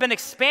you have been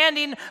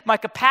expanding my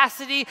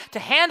capacity to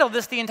handle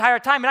this the entire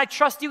time, and I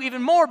trust you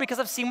even more because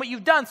I've seen what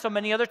you've done so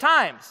many other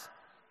times.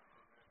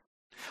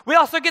 We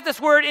also get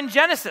this word in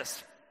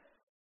Genesis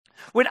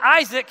when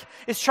Isaac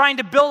is trying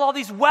to build all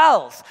these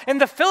wells. And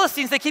the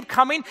Philistines, they keep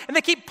coming and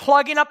they keep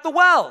plugging up the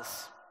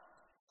wells.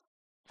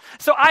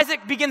 So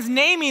Isaac begins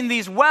naming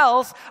these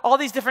wells, all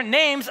these different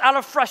names out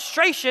of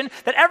frustration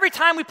that every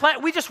time we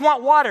plant, we just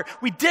want water.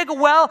 We dig a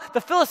well,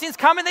 the Philistines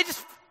come and they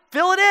just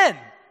fill it in.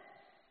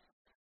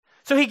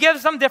 So he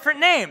gives them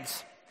different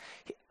names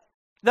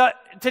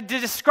to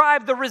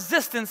describe the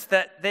resistance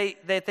that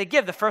they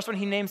give. The first one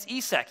he names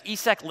Esek.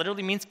 Esek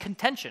literally means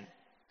contention.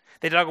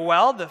 They dug a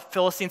well, the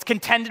Philistines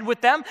contended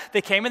with them, they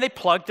came and they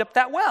plugged up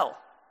that well.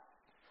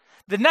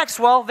 The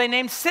next well they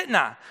named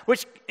Sitnah,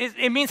 which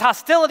it means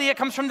hostility. It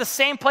comes from the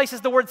same place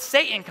as the word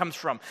Satan comes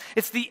from.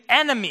 It's the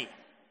enemy.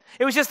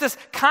 It was just this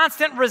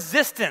constant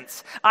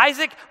resistance.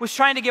 Isaac was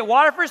trying to get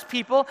water for his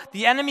people.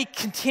 The enemy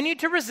continued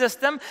to resist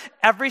them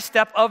every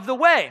step of the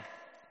way.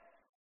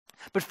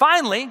 But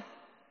finally,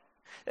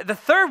 the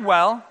third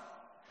well,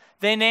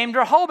 they named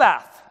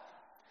Rehoboth.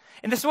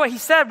 And this is what he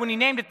said when he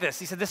named it this.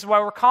 He said, this is why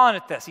we're calling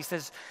it this. He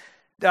says,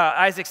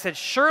 Isaac said,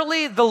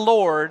 surely the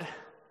Lord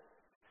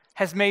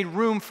has made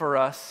room for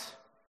us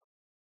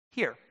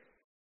here.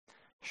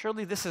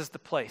 Surely this is the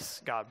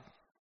place, God.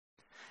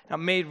 Now,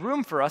 made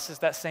room for us is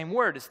that same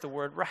word. It's the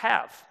word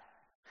rahav.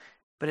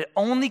 But it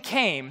only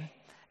came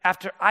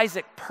after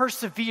Isaac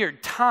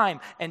persevered time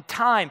and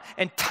time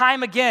and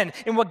time again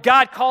in what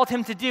God called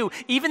him to do,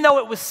 even though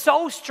it was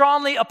so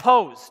strongly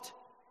opposed.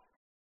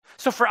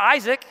 So for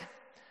Isaac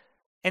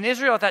and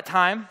Israel at that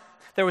time,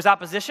 there was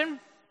opposition,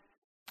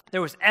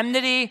 there was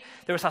enmity,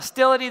 there was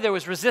hostility, there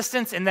was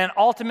resistance, and then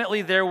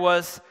ultimately there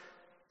was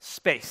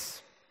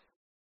space.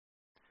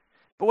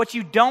 But what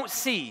you don't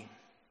see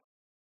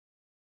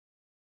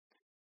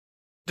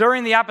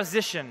during the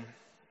opposition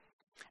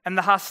and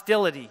the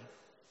hostility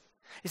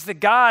is that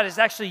God is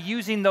actually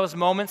using those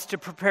moments to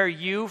prepare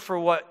you for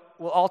what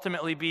will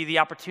ultimately be the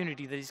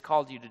opportunity that he's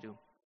called you to do.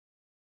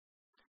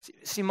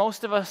 See,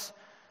 most of us,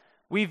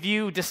 we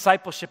view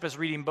discipleship as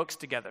reading books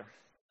together.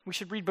 We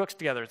should read books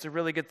together. It's a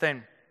really good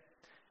thing.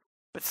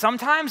 But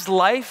sometimes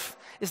life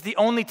is the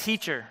only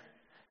teacher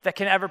that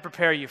can ever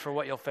prepare you for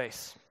what you'll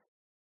face.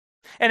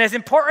 And as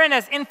important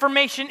as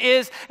information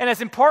is, and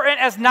as important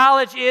as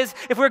knowledge is,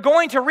 if we're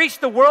going to reach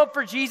the world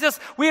for Jesus,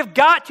 we have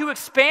got to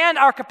expand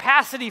our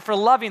capacity for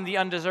loving the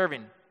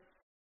undeserving.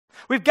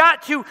 We've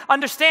got to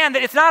understand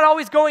that it's not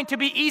always going to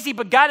be easy,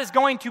 but God is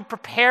going to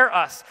prepare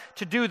us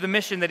to do the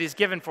mission that he's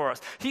given for us.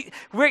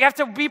 We have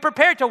to be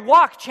prepared to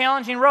walk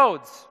challenging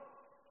roads.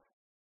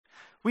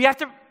 We have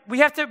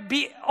to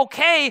be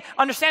okay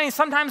understanding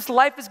sometimes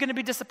life is going to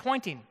be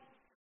disappointing.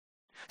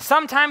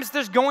 Sometimes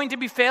there's going to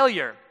be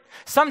failure.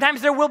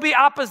 Sometimes there will be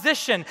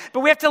opposition, but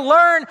we have to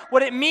learn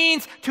what it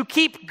means to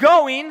keep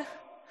going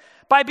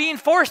by being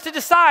forced to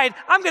decide,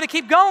 I'm going to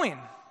keep going.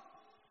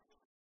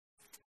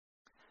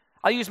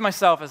 I'll use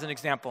myself as an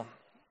example.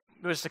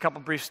 Just a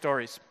couple brief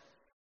stories.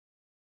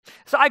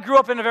 So I grew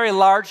up in a very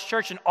large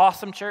church, an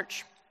awesome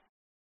church.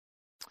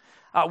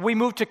 We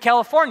moved to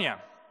California.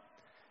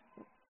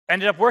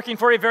 Ended up working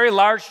for a very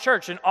large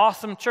church, an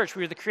awesome church.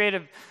 We were the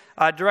creative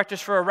directors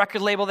for a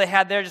record label they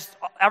had there. Just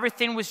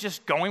everything was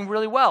just going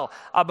really well.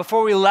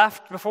 Before we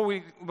left,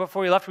 we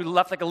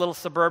left like a little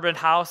suburban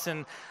house,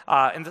 and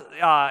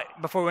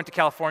before we went to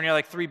California,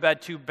 like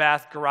 3-bed,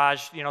 2-bath,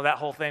 garage, that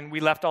whole thing.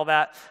 We left all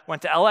that,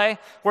 went to LA,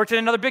 worked in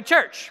another big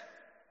church.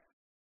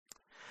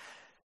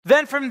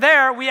 Then from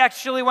there, we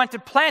actually went to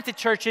plant a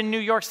church in New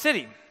York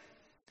City,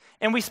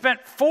 and we spent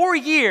 4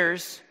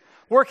 years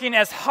working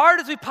as hard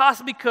as we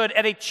possibly could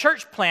at a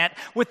church plant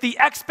with the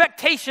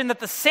expectation that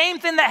the same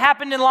thing that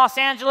happened in Los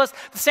Angeles,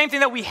 the same thing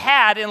that we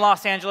had in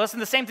Los Angeles,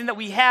 and the same thing that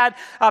we had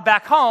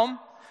back home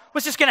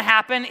was just going to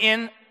happen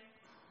in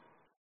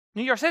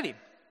New York City.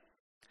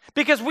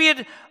 Because we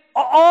had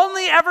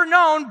only ever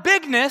known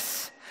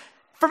bigness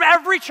from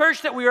every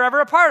church that we were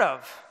ever a part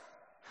of.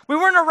 We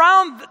weren't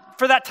around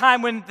for that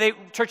time when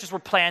churches were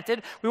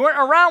planted. We weren't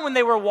around when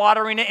they were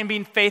watering it and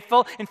being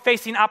faithful and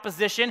facing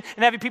opposition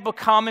and having people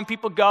come and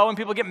people go and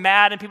people get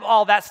mad and people,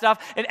 all that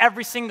stuff. And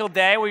every single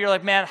day where you're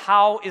like, man,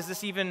 how is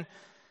this even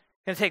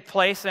going to take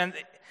place? And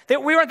we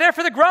weren't there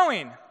for the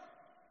growing.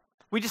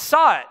 We just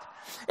saw it.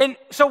 And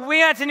so we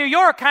went to New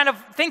York kind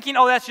of thinking,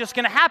 oh, that's just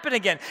going to happen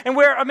again. And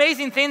where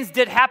amazing things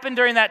did happen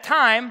during that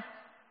time,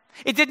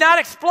 it did not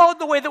explode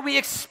the way that we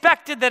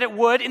expected that it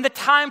would in the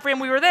time frame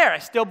we were there. I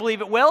still believe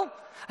it will.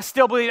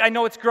 I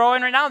know it's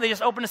growing right now. They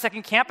just opened a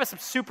second campus. I'm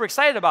super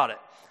excited about it.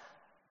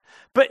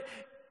 But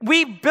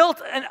we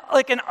built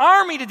an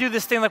army to do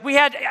this thing. Like we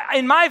had,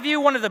 in my view,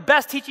 one of the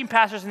best teaching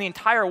pastors in the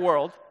entire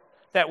world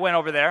that went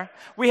over there.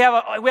 We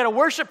had a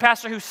worship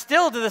pastor who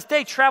still to this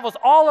day travels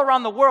all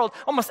around the world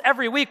almost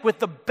every week with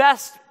the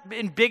best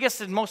and biggest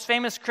and most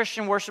famous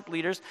Christian worship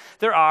leaders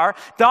there are.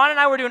 Don and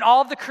I were doing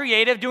all of the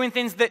creative, doing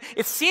things that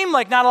it seemed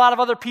like not a lot of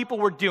other people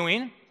were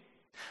doing.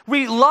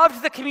 We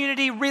loved the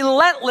community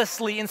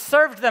relentlessly and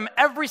served them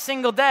every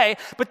single day,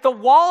 but the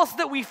walls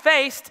that we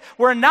faced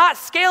were not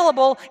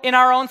scalable in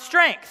our own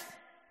strength.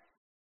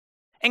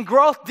 And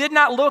growth did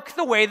not look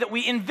the way that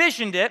we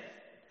envisioned it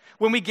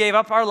when we gave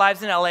up our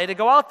lives in LA to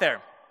go out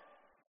there.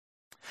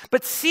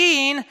 But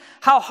seeing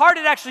how hard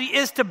it actually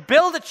is to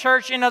build a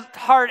church in a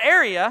hard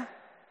area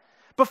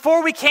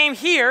before we came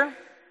here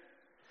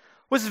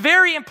was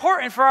very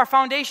important for our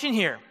foundation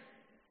here.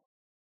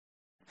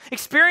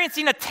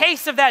 Experiencing a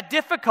taste of that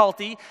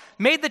difficulty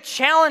made the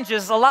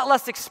challenges a lot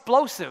less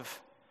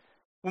explosive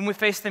when we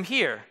faced them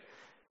here.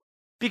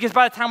 Because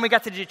by the time we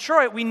got to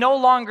Detroit, we no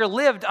longer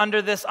lived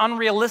under this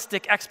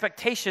unrealistic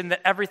expectation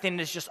that everything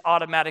is just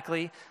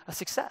automatically a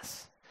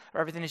success, or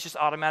everything is just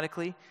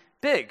automatically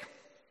big.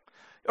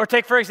 Or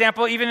take, for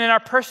example, even in our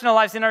personal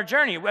lives, in our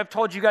journey. I've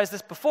told you guys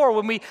this before.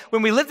 When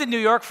we lived in New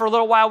York for a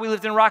little while, we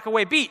lived in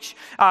Rockaway Beach.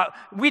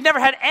 We'd never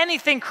had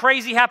anything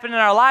crazy happen in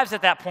our lives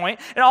at that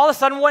point, and all of a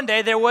sudden one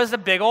day there was a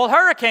big old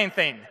hurricane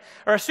thing,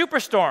 or a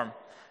superstorm.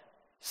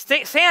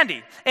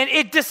 Sandy, and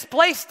it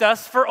displaced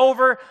us for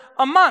over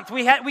a month.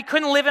 We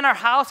couldn't live in our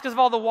house because of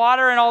all the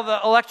water and all the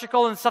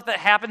electrical and stuff that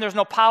happened. There was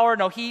no power,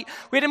 no heat.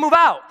 We had to move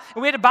out,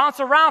 and we had to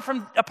bounce around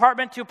from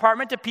apartment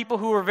to people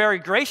who were very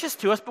gracious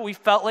to us, but we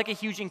felt like a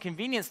huge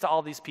inconvenience to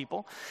all these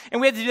people,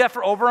 and we had to do that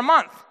for over a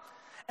month.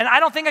 And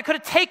I don't think I could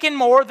have taken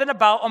more than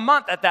about a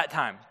month at that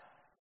time.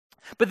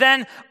 But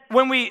then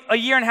when we, a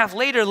year and a half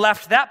later,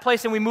 left that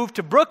place and we moved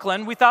to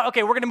Brooklyn, we thought,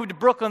 okay, we're going to move to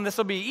Brooklyn. This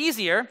will be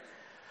easier.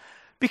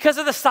 Because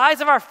of the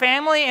size of our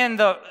family and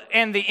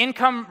the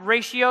income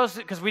ratios,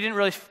 because we didn't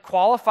really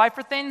qualify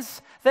for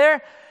things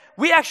there,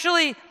 we'd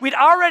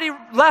already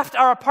left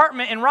our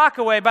apartment in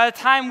Rockaway by the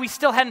time we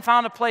still hadn't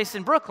found a place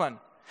in Brooklyn.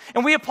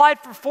 And we applied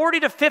for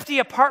 40 to 50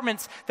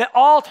 apartments that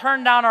all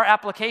turned down our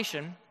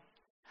application.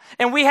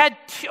 And we had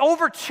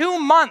over 2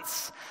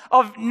 months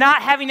of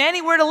not having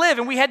anywhere to live,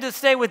 and we had to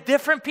stay with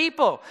different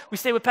people. We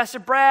stayed with Pastor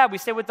Brad, we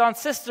stayed with Dawn's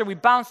sister, we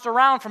bounced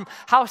around from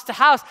house to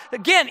house.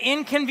 Again,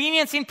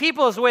 inconveniencing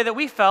people is the way that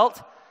we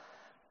felt.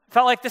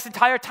 Felt like this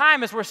entire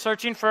time as we're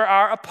searching for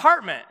our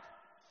apartment.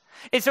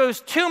 And so it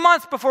was 2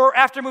 months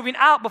after moving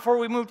out before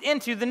we moved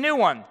into the new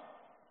one.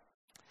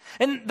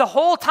 And the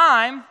whole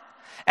time,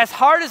 as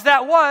hard as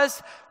that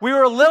was, we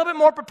were a little bit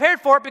more prepared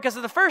for it because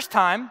of the first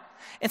time,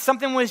 and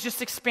something was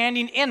just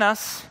expanding in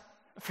us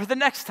for the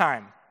next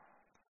time.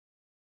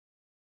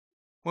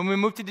 When we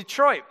moved to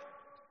Detroit,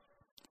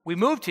 we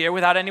moved here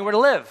without anywhere to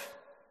live.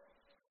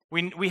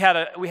 We had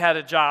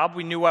a job.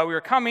 We knew why we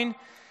were coming.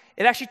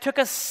 It actually took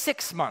us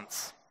 6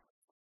 months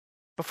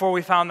before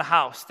we found the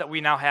house that we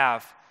now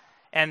have.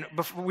 And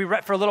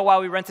for a little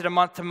while, we rented a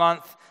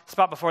month-to-month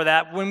spot before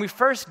that. When we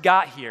first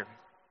got here,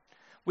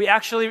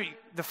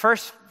 the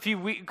first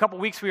couple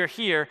weeks we were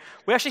here,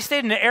 we actually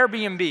stayed in an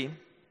Airbnb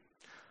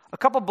a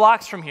couple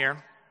blocks from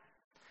here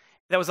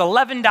that was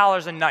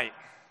 $11 a night.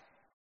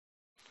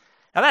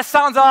 Now that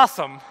sounds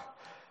awesome,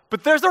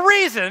 but there's a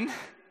reason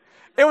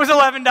it was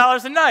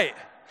 $11 a night.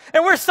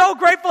 And we're so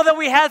grateful that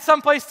we had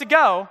someplace to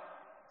go.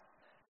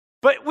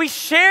 But we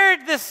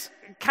shared this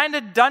kind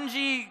of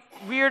dungy,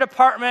 weird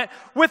apartment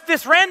with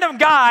this random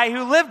guy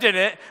who lived in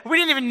it. We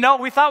didn't even know.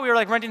 We thought we were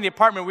like renting the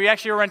apartment. We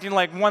actually were renting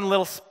like one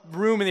little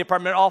room in the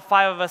apartment. All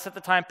 5 of us at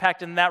the time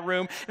packed in that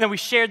room. And then we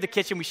shared the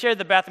kitchen, we shared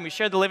the bathroom, we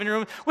shared the living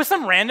room with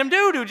some random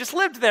dude who just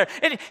lived there.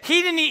 And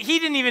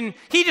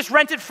he just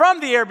rented from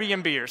the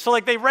Airbnb-er. So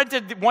like they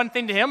rented one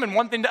thing to him and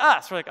one thing to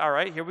us. We're like, all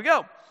right, here we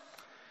go.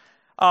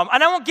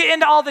 And I won't get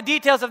into all the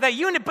details of that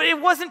unit, but it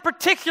wasn't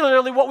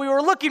particularly what we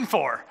were looking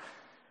for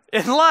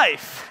in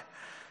life.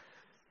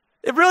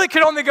 It really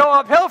could only go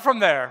uphill from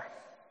there.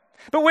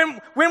 But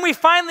when we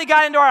finally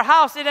got into our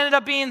house, it ended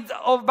up being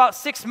about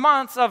 6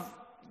 months of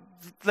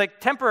like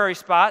temporary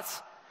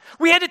spots.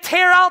 We had to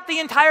tear out the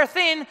entire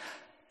thing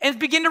and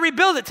begin to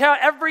rebuild it, tear out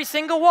every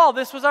single wall.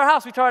 This was our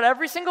house. We tore out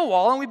every single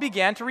wall and we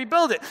began to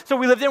rebuild it. So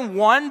we lived in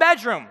 1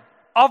 bedroom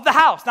of the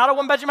house, not a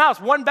 1-bedroom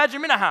house, 1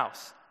 bedroom in a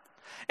house.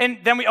 And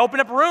then we opened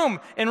up room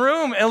and a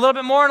little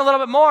bit more and a little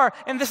bit more.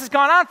 And this has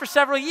gone on for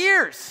several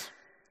years.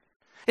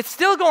 It's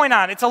still going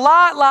on. It's a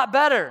lot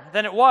better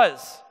than it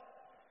was.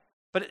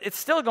 But it's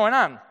still going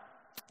on.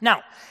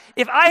 Now,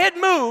 if I had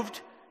moved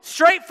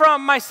straight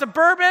from my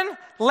suburban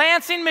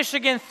Lansing,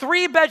 Michigan,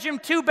 3-bedroom,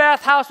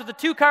 2-bath house with a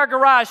 2-car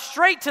garage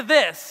straight to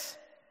this,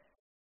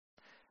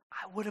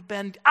 I would have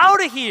been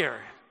out of here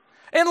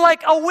in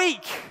like a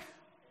week.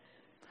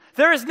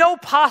 There is no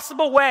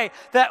possible way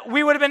that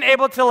we would have been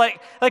able to like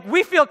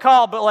we feel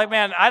called, but like,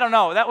 man, I don't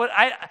know.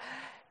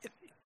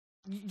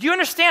 Do you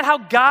understand how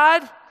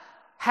God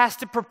has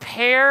to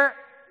prepare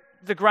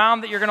the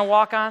ground that you're going to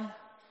walk on?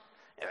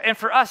 And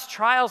for us,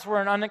 trials were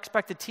an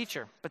unexpected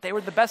teacher, but they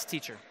were the best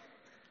teacher.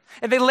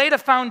 And they laid a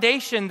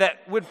foundation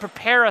that would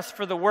prepare us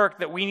for the work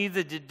that we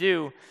needed to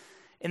do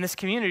in this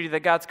community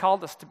that God's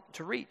called us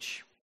to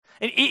reach.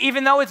 And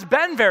even though it's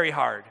been very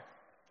hard,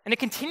 and it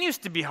continues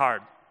to be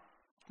hard,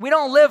 we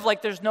don't live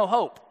like there's no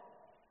hope.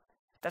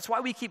 That's why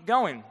we keep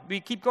going. We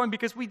keep going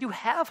because we do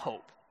have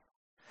hope.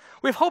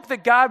 We have hope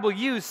that God will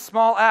use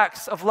small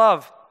acts of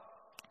love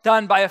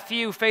done by a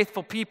few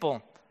faithful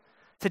people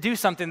to do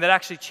something that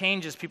actually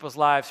changes people's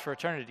lives for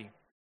eternity.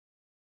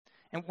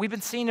 And we've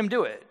been seeing him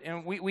do it.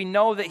 And we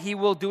know that he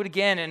will do it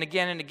again and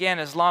again and again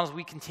as long as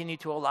we continue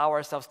to allow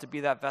ourselves to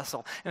be that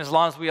vessel. And as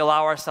long as we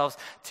allow ourselves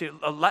to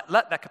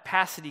let that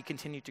capacity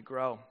continue to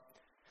grow.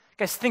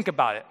 Guys, think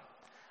about it.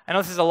 I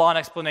know this is a long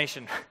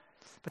explanation,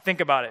 but think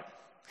about it.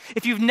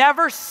 If you've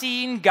never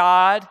seen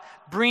God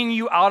bring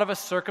you out of a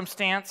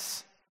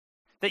circumstance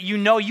that you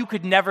know you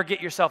could never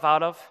get yourself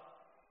out of,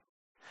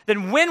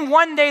 then when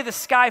one day the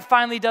sky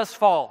finally does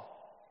fall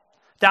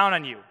down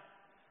on you,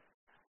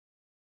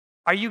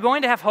 are you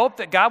going to have hope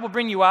that God will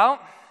bring you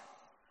out?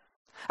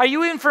 Are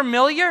you even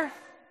familiar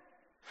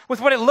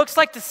with what it looks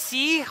like to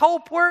see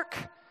hope work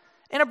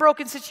in a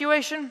broken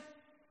situation?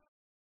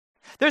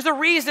 There's a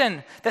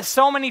reason that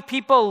so many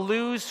people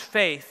lose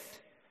faith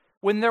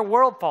when their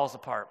world falls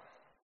apart.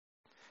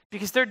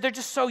 Because they're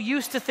just so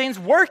used to things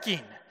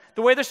working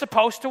the way they're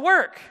supposed to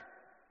work.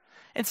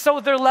 And so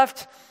they're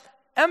left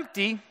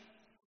empty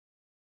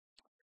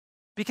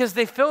because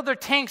they filled their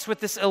tanks with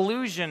this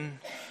illusion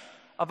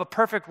of a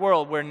perfect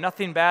world where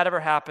nothing bad ever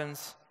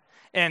happens.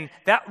 And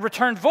that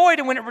returned void,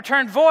 and when it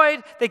returned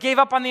void, they gave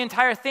up on the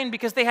entire thing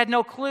because they had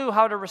no clue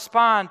how to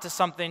respond to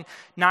something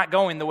not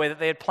going the way that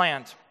they had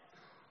planned.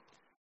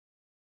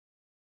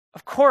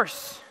 Of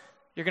course,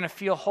 you're going to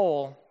feel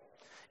whole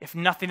if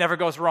nothing ever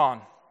goes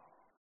wrong.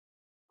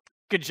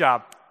 Good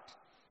job.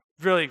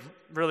 Really,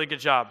 really good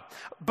job.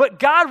 But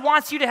God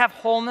wants you to have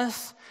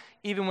wholeness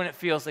even when it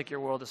feels like your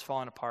world is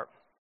falling apart.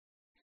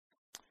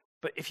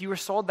 But if you were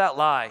sold that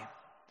lie,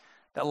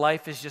 that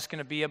life is just going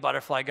to be a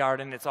butterfly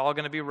garden, it's all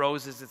going to be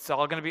roses, it's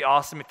all going to be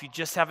awesome. If you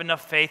just have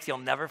enough faith, you'll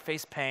never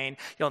face pain,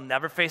 you'll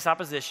never face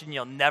opposition,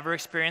 you'll never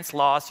experience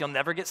loss, you'll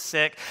never get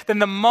sick. Then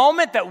the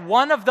moment that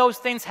one of those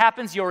things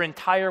happens, your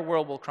entire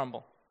world will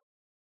crumble.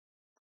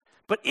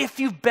 But if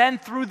you've been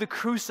through the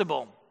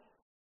crucible,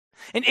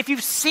 and if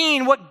you've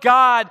seen what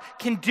God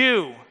can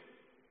do,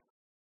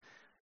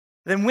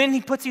 then when he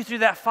puts you through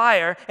that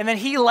fire, and then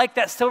he, like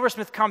that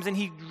silversmith, comes and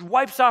he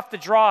wipes off the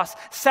dross,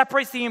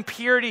 separates the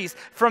impurities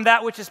from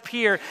that which is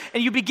pure,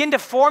 and you begin to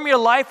form your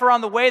life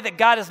around the way that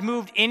God has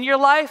moved in your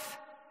life,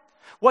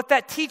 what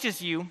that teaches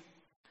you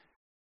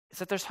is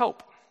that there's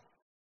hope.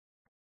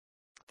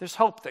 There's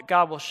hope that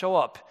God will show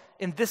up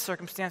in this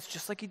circumstance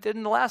just like he did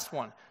in the last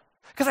one.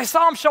 Because I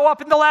saw him show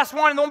up in the last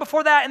one, and the one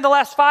before that, and the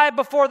last 5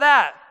 before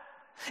that.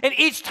 And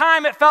each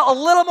time it felt a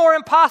little more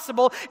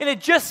impossible, and it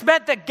just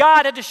meant that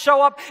God had to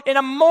show up in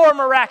a more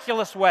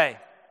miraculous way.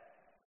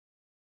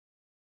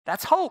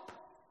 That's hope.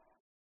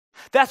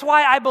 That's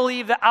why I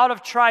believe that out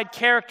of tried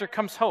character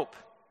comes hope.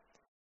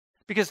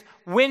 Because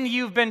when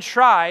you've been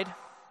tried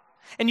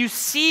and you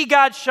see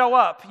God show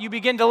up, you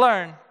begin to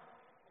learn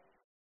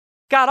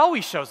God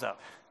always shows up.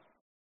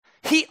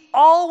 He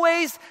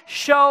always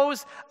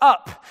shows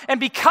up. And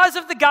because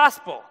of the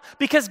gospel,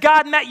 because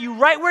God met you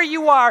right where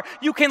you are,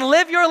 you can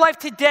live your life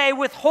today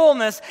with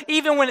wholeness,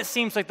 even when it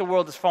seems like the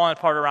world is falling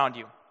apart around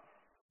you.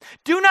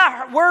 Do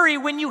not worry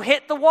when you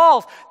hit the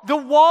walls. The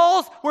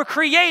walls were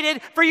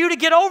created for you to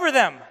get over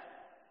them.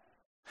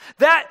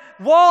 That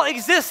wall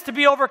exists to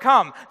be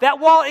overcome. That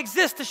wall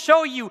exists to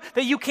show you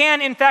that you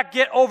can, in fact,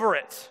 get over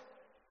it.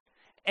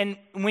 And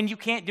when you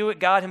can't do it,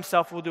 God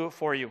himself will do it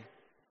for you.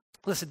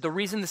 Listen, the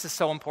reason this is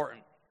so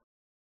important,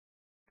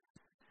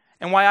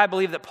 and why I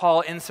believe that Paul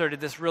inserted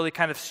this really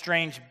kind of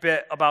strange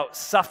bit about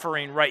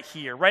suffering right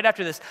here, right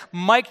after this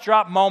mic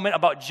drop moment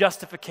about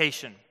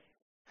justification,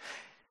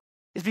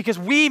 is because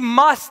we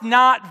must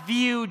not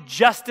view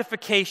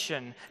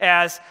justification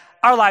as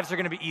our lives are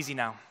going to be easy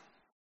now,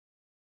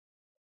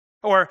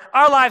 or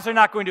our lives are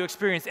not going to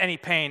experience any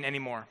pain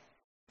anymore.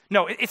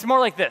 No, it's more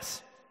like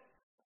this.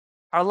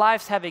 Our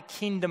lives have a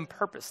kingdom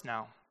purpose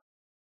now.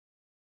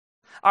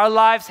 Our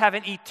lives have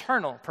an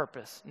eternal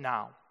purpose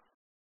now.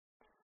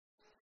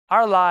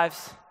 Our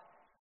lives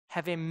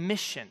have a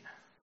mission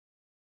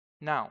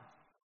now.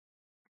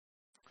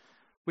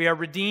 We are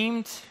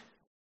redeemed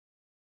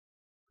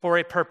for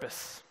a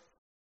purpose.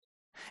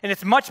 And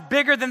it's much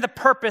bigger than the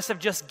purpose of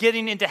just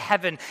getting into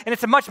heaven. And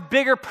it's a much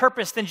bigger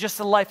purpose than just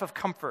a life of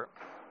comfort.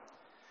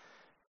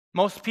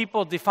 Most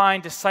people define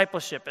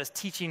discipleship as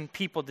teaching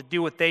people to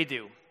do what they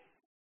do.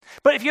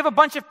 But if you have a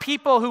bunch of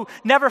people who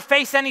never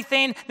face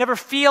anything, never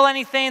feel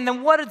anything,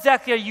 then what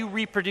exactly are you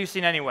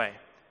reproducing anyway?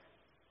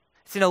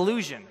 It's an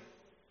illusion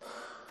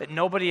that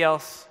nobody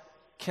else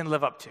can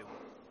live up to.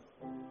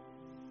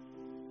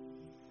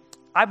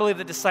 I believe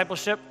that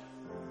discipleship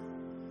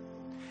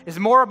is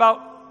more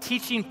about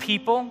teaching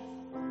people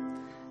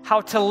how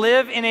to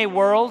live in a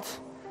world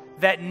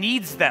that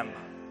needs them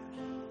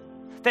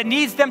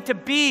to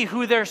be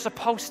who they're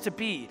supposed to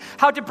be,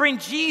 how to bring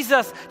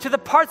Jesus to the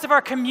parts of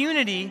our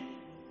community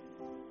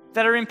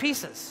that are in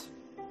pieces.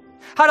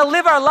 How to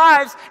live our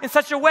lives in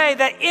such a way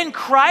that in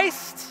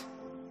Christ,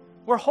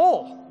 we're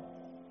whole.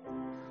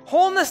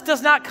 Wholeness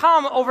does not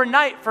come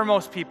overnight for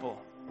most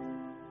people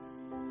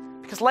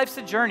because life's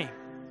a journey.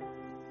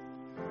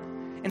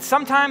 And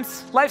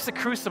sometimes life's a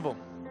crucible.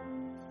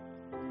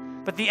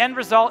 But the end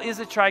result is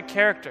a tried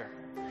character.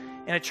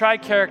 And a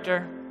tried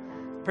character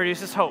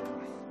produces hope.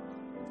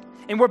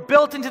 And we're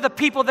built into the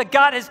people that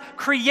God has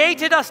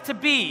created us to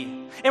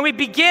be. And we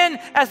begin,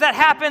 as that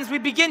happens, we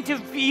begin to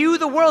view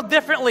the world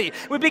differently.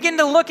 We begin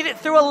to look at it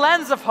through a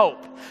lens of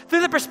hope,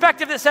 through the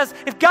perspective that says,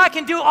 if God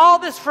can do all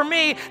this for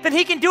me, then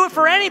he can do it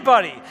for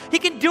anybody. He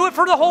can do it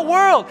for the whole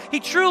world. He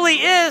truly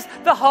is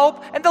the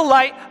hope and the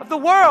light of the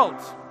world.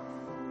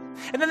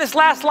 And then this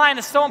last line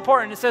is so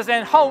important. It says,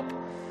 and hope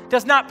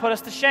does not put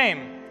us to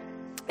shame.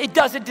 It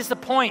doesn't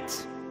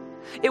disappoint.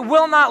 It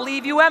will not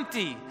leave you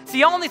empty. It's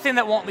the only thing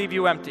that won't leave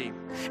you empty.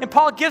 And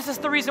Paul gives us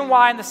the reason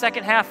why in the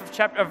second half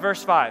of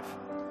verse 5.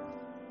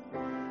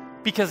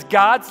 Because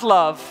God's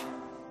love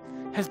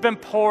has been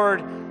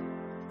poured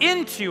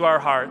into our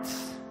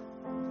hearts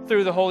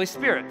through the Holy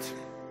Spirit,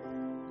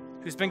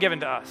 who's been given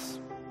to us.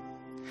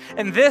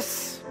 And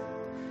this,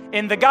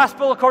 in the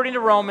gospel according to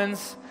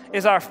Romans,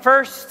 is our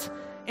first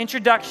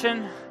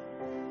introduction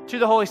to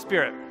the Holy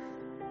Spirit.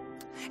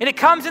 And it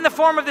comes in the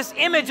form of this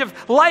image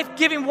of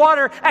life-giving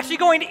water actually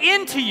going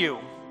into you.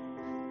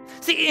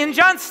 See, in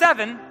John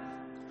 7,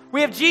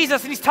 we have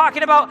Jesus, and he's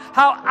talking about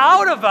how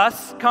out of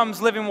us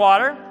comes living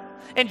water.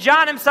 And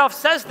John himself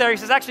says there, he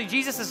says, actually,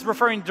 Jesus is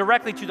referring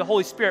directly to the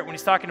Holy Spirit when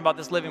he's talking about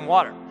this living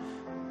water.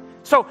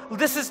 So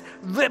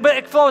but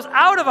it flows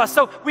out of us.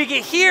 So we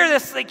get here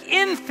this like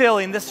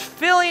infilling, this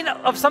filling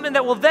of something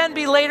that will then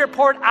be later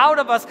poured out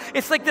of us.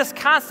 It's like this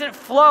constant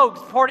flow.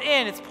 It's poured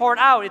in, it's poured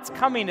out, it's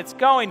coming, it's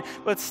going,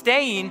 but it's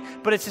staying,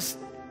 but it's just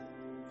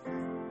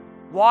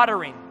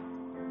watering.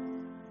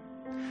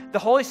 The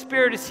Holy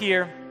Spirit is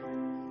here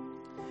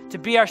to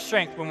be our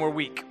strength when we're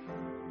weak,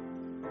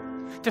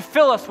 to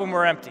fill us when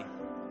we're empty.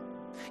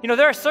 You know,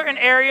 there are certain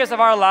areas of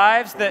our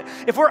lives that,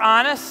 if we're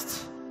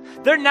honest,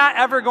 they're not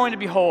ever going to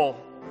be whole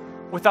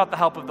without the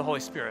help of the Holy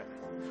Spirit.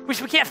 We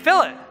can't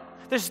fill it.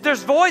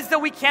 There's voids that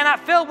we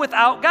cannot fill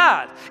without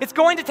God. It's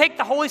going to take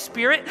the Holy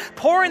Spirit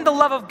pouring the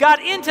love of God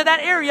into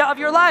that area of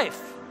your life.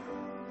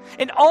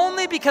 And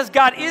only because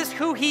God is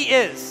who He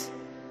is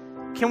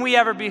can we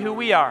ever be who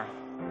we are.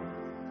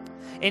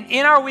 And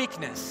in our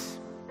weakness,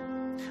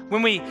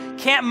 when we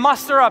can't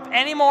muster up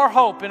any more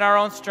hope in our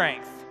own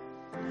strength,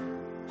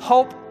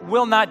 hope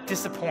will not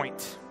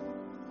disappoint.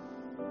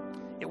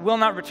 It will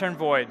not return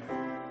void.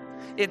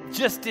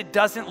 It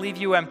doesn't leave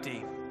you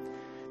empty,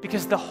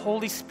 because the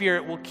Holy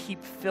Spirit will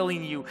keep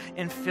filling you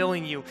and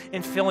filling you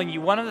and filling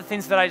you. One of the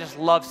things that I just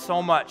love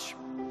so much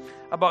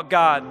about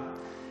God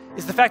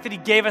is the fact that He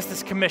gave us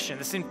this commission,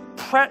 this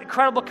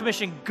incredible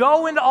commission.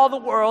 Go into all the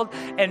world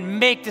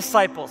and make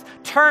disciples.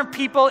 Turn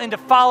people into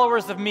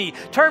followers of me.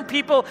 Turn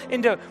people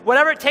into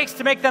whatever it takes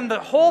to make them the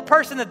whole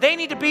person that they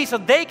need to be so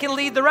they can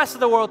lead the rest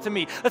of the world to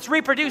me. Let's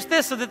reproduce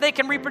this so that they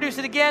can reproduce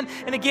it again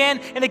and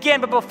again and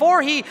again. But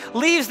before He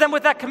leaves them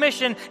with that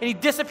commission and He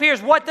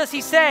disappears, what does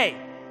He say?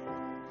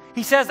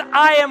 He says,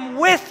 I am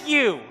with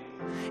you,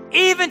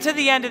 even to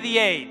the end of the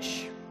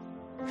age.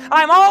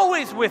 I'm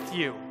always with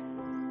you.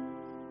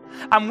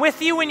 I'm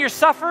with you when you're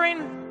suffering,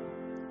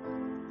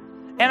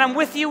 and I'm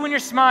with you when you're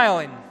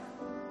smiling.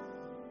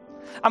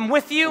 I'm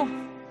with you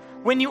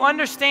when you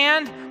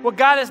understand what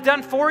God has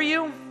done for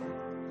you,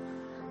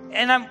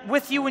 and I'm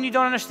with you when you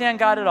don't understand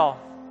God at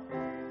all.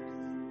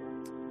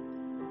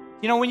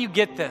 You know, when you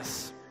get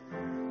this,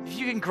 if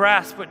you can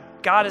grasp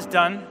what God has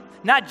done,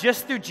 not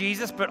just through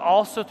Jesus, but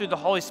also through the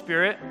Holy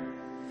Spirit,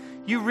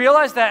 you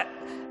realize that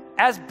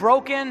as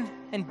broken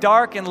and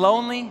dark and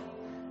lonely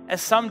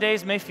as some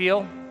days may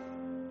feel,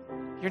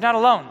 you're not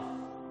alone.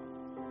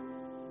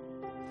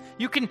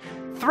 You can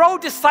throw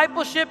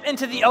discipleship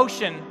into the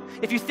ocean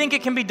if you think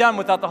it can be done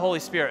without the Holy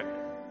Spirit.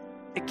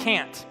 It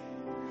can't.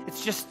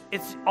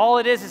 It's all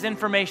it is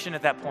information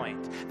at that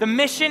point. The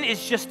mission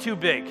is just too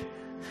big.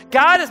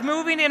 God is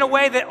moving in a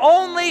way that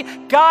only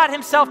God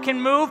Himself can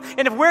move,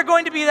 and if we're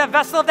going to be that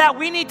vessel of that,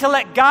 we need to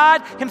let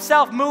God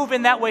Himself move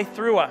in that way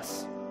through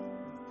us.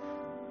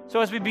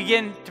 So as we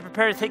begin to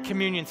prepare to take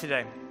communion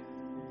today,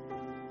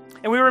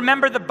 and we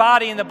remember the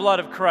body and the blood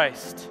of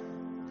Christ,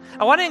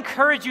 I want to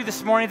encourage you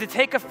this morning to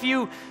take a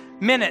few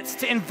minutes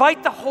to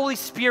invite the Holy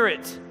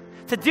Spirit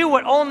to do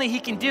what only He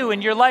can do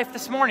in your life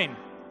this morning.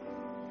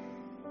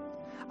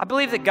 I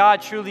believe that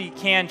God truly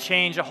can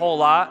change a whole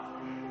lot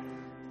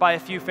by a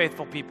few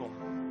faithful people.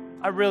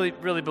 I really,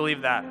 really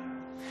believe that.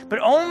 But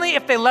only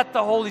if they let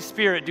the Holy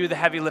Spirit do the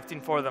heavy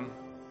lifting for them.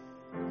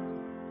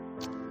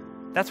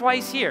 That's why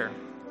He's here.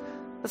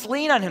 Let's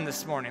lean on Him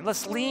this morning.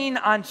 Let's lean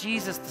on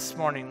Jesus this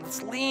morning.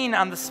 Let's lean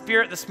on the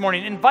Spirit this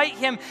morning. Invite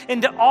Him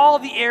into all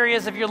the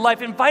areas of your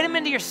life. Invite Him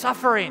into your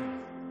suffering.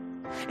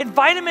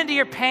 Invite Him into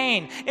your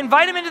pain.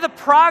 Invite Him into the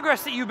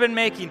progress that you've been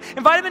making.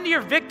 Invite Him into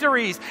your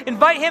victories.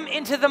 Invite Him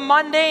into the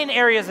mundane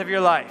areas of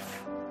your life.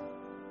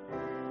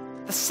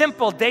 The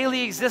simple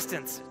daily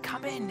existence.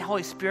 Come in,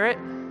 Holy Spirit.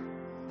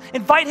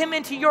 Invite Him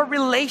into your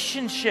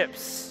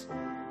relationships.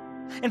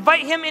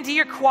 Invite Him into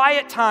your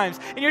quiet times,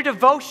 in your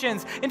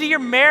devotions, into your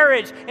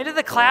marriage, into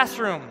the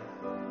classroom.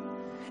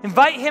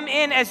 Invite Him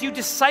in as you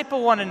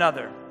disciple one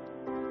another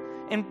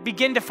and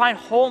begin to find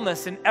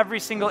wholeness in every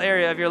single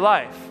area of your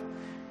life.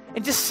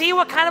 And to see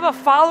what kind of a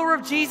follower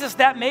of Jesus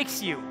that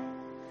makes you.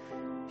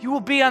 You will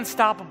be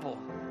unstoppable.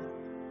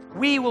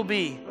 We will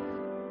be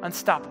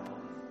unstoppable.